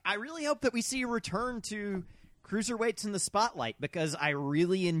suck. I really hope that we see a return to cruiserweights in the spotlight, because I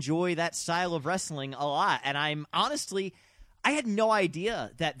really enjoy that style of wrestling a lot. And I had no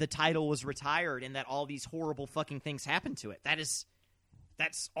idea that the title was retired and that all these horrible fucking things happened to it. That's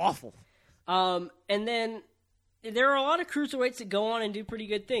awful. And then there are a lot of cruiserweights that go on and do pretty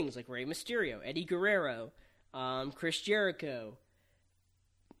good things, like Rey Mysterio, Eddie Guerrero, Chris Jericho,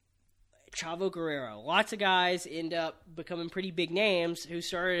 Chavo Guerrero. Lots of guys end up becoming pretty big names who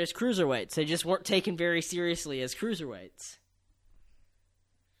started as cruiserweights. They just weren't taken very seriously as cruiserweights.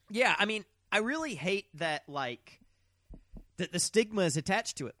 Yeah, I mean, I really hate that, that the stigma is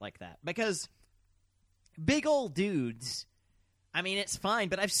attached to it like that. Because big old dudes, I mean, it's fine,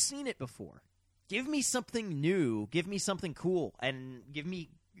 but I've seen it before. Give me something new. Give me something cool. And give me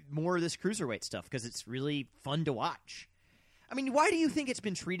more of this cruiserweight stuff, because it's really fun to watch. I mean, why do you think it's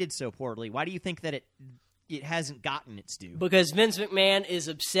been treated so poorly? Why do you think that it hasn't gotten its due? Because Vince McMahon is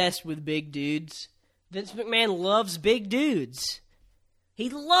obsessed with big dudes. Vince McMahon loves big dudes. He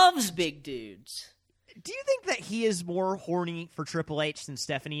loves big dudes. Do you think that he is more horny for Triple H than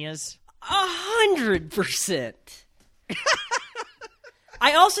Stephanie is? 100%.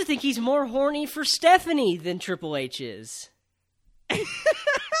 I also think he's more horny for Stephanie than Triple H is.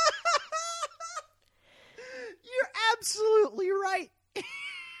 Absolutely right.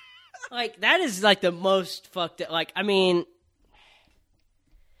 That is, the most fucked up. I mean,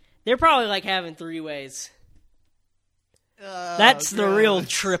 they're probably, having three-ways. That's the real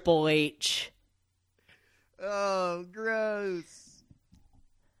Triple H. Oh, gross.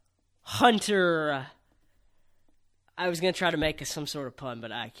 Hunter. I was going to try to make some sort of pun,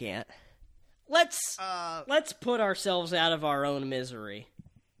 but I can't. Let's put ourselves out of our own misery.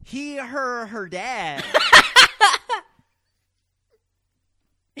 He, her dad. Her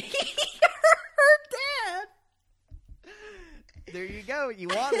dad. There you go. You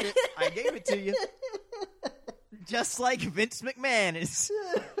wanted it. I gave it to you. Just like Vince McMahon is,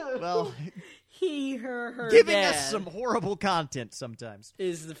 he, her giving dad us some horrible content sometimes.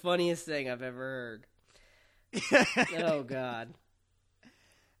 Is the funniest thing I've ever heard. Oh, God.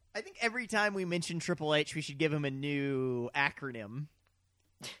 I think every time we mention Triple H, we should give him a new acronym.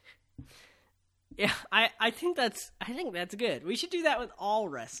 Yeah, I think that's good. We should do that with all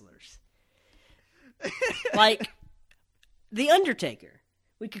wrestlers. Like The Undertaker.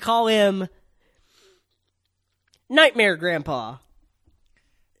 We could call him Nightmare Grandpa.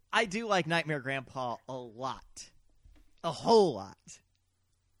 I do like Nightmare Grandpa a lot. A whole lot.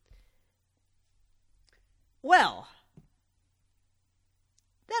 Well,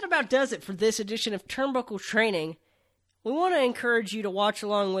 that about does it for this edition of Turnbuckle Training. We want to encourage you to watch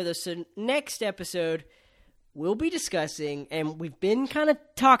along with us. So next episode, we'll be discussing, and we've been kind of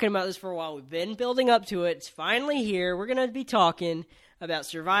talking about this for a while. We've been building up to it. It's finally here. We're going to be talking about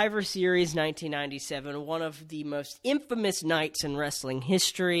Survivor Series 1997, one of the most infamous nights in wrestling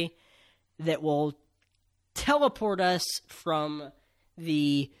history that will teleport us from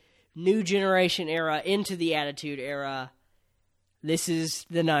the New Generation era into the Attitude Era. This is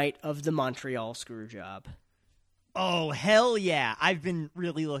the night of the Montreal Screwjob. Oh, hell yeah. I've been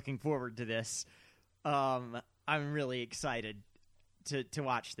really looking forward to this. I'm really excited to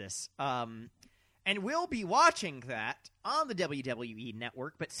watch this. And we'll be watching that on the WWE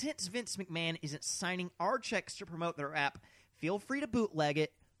Network, but since Vince McMahon isn't signing our checks to promote their app, feel free to bootleg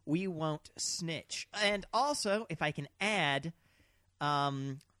it. We won't snitch. And also, if I can add,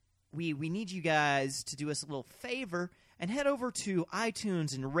 we need you guys to do us a little favor and head over to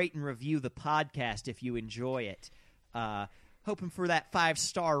iTunes and rate and review the podcast if you enjoy it. Hoping for that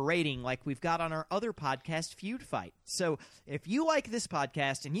 5-star rating like we've got on our other podcast, Feud Fight. So if you like this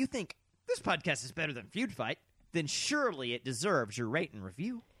podcast and you think this podcast is better than Feud Fight, then surely it deserves your rate and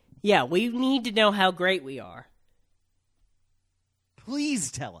review. Yeah, we need to know how great we are.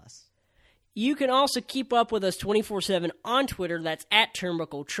 Please tell us. You can also keep up with us 24/7 on Twitter. That's at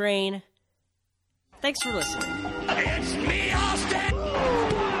Turnbuckle Train. Thanks for listening. It's me, Austin!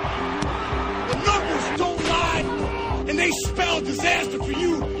 The numbers don't lie, and they spell disaster for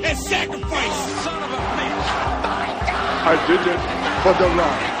you and sacrifice. Son of a bitch! I did it for the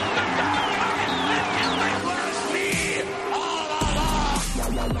Rock.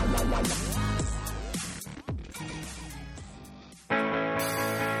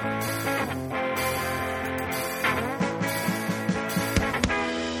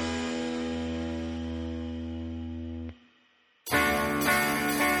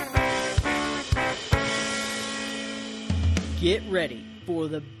 Get ready for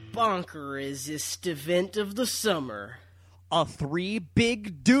the bonkerest event of the summer. A 3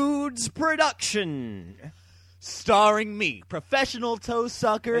 Big Dudes production. Starring me, professional toe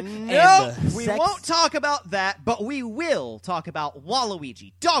sucker. No, we won't talk about that, but we will talk about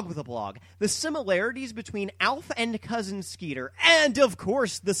Waluigi, Dog with a Blog, the similarities between Alf and Cousin Skeeter, and, of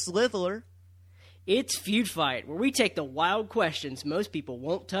course, the Slithler. It's Feud Fight, where we take the wild questions most people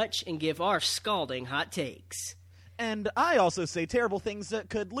won't touch and give our scalding hot takes. And I also say terrible things that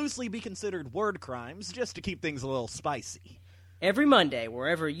could loosely be considered word crimes, just to keep things a little spicy. Every Monday,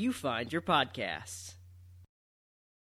 wherever you find your podcasts.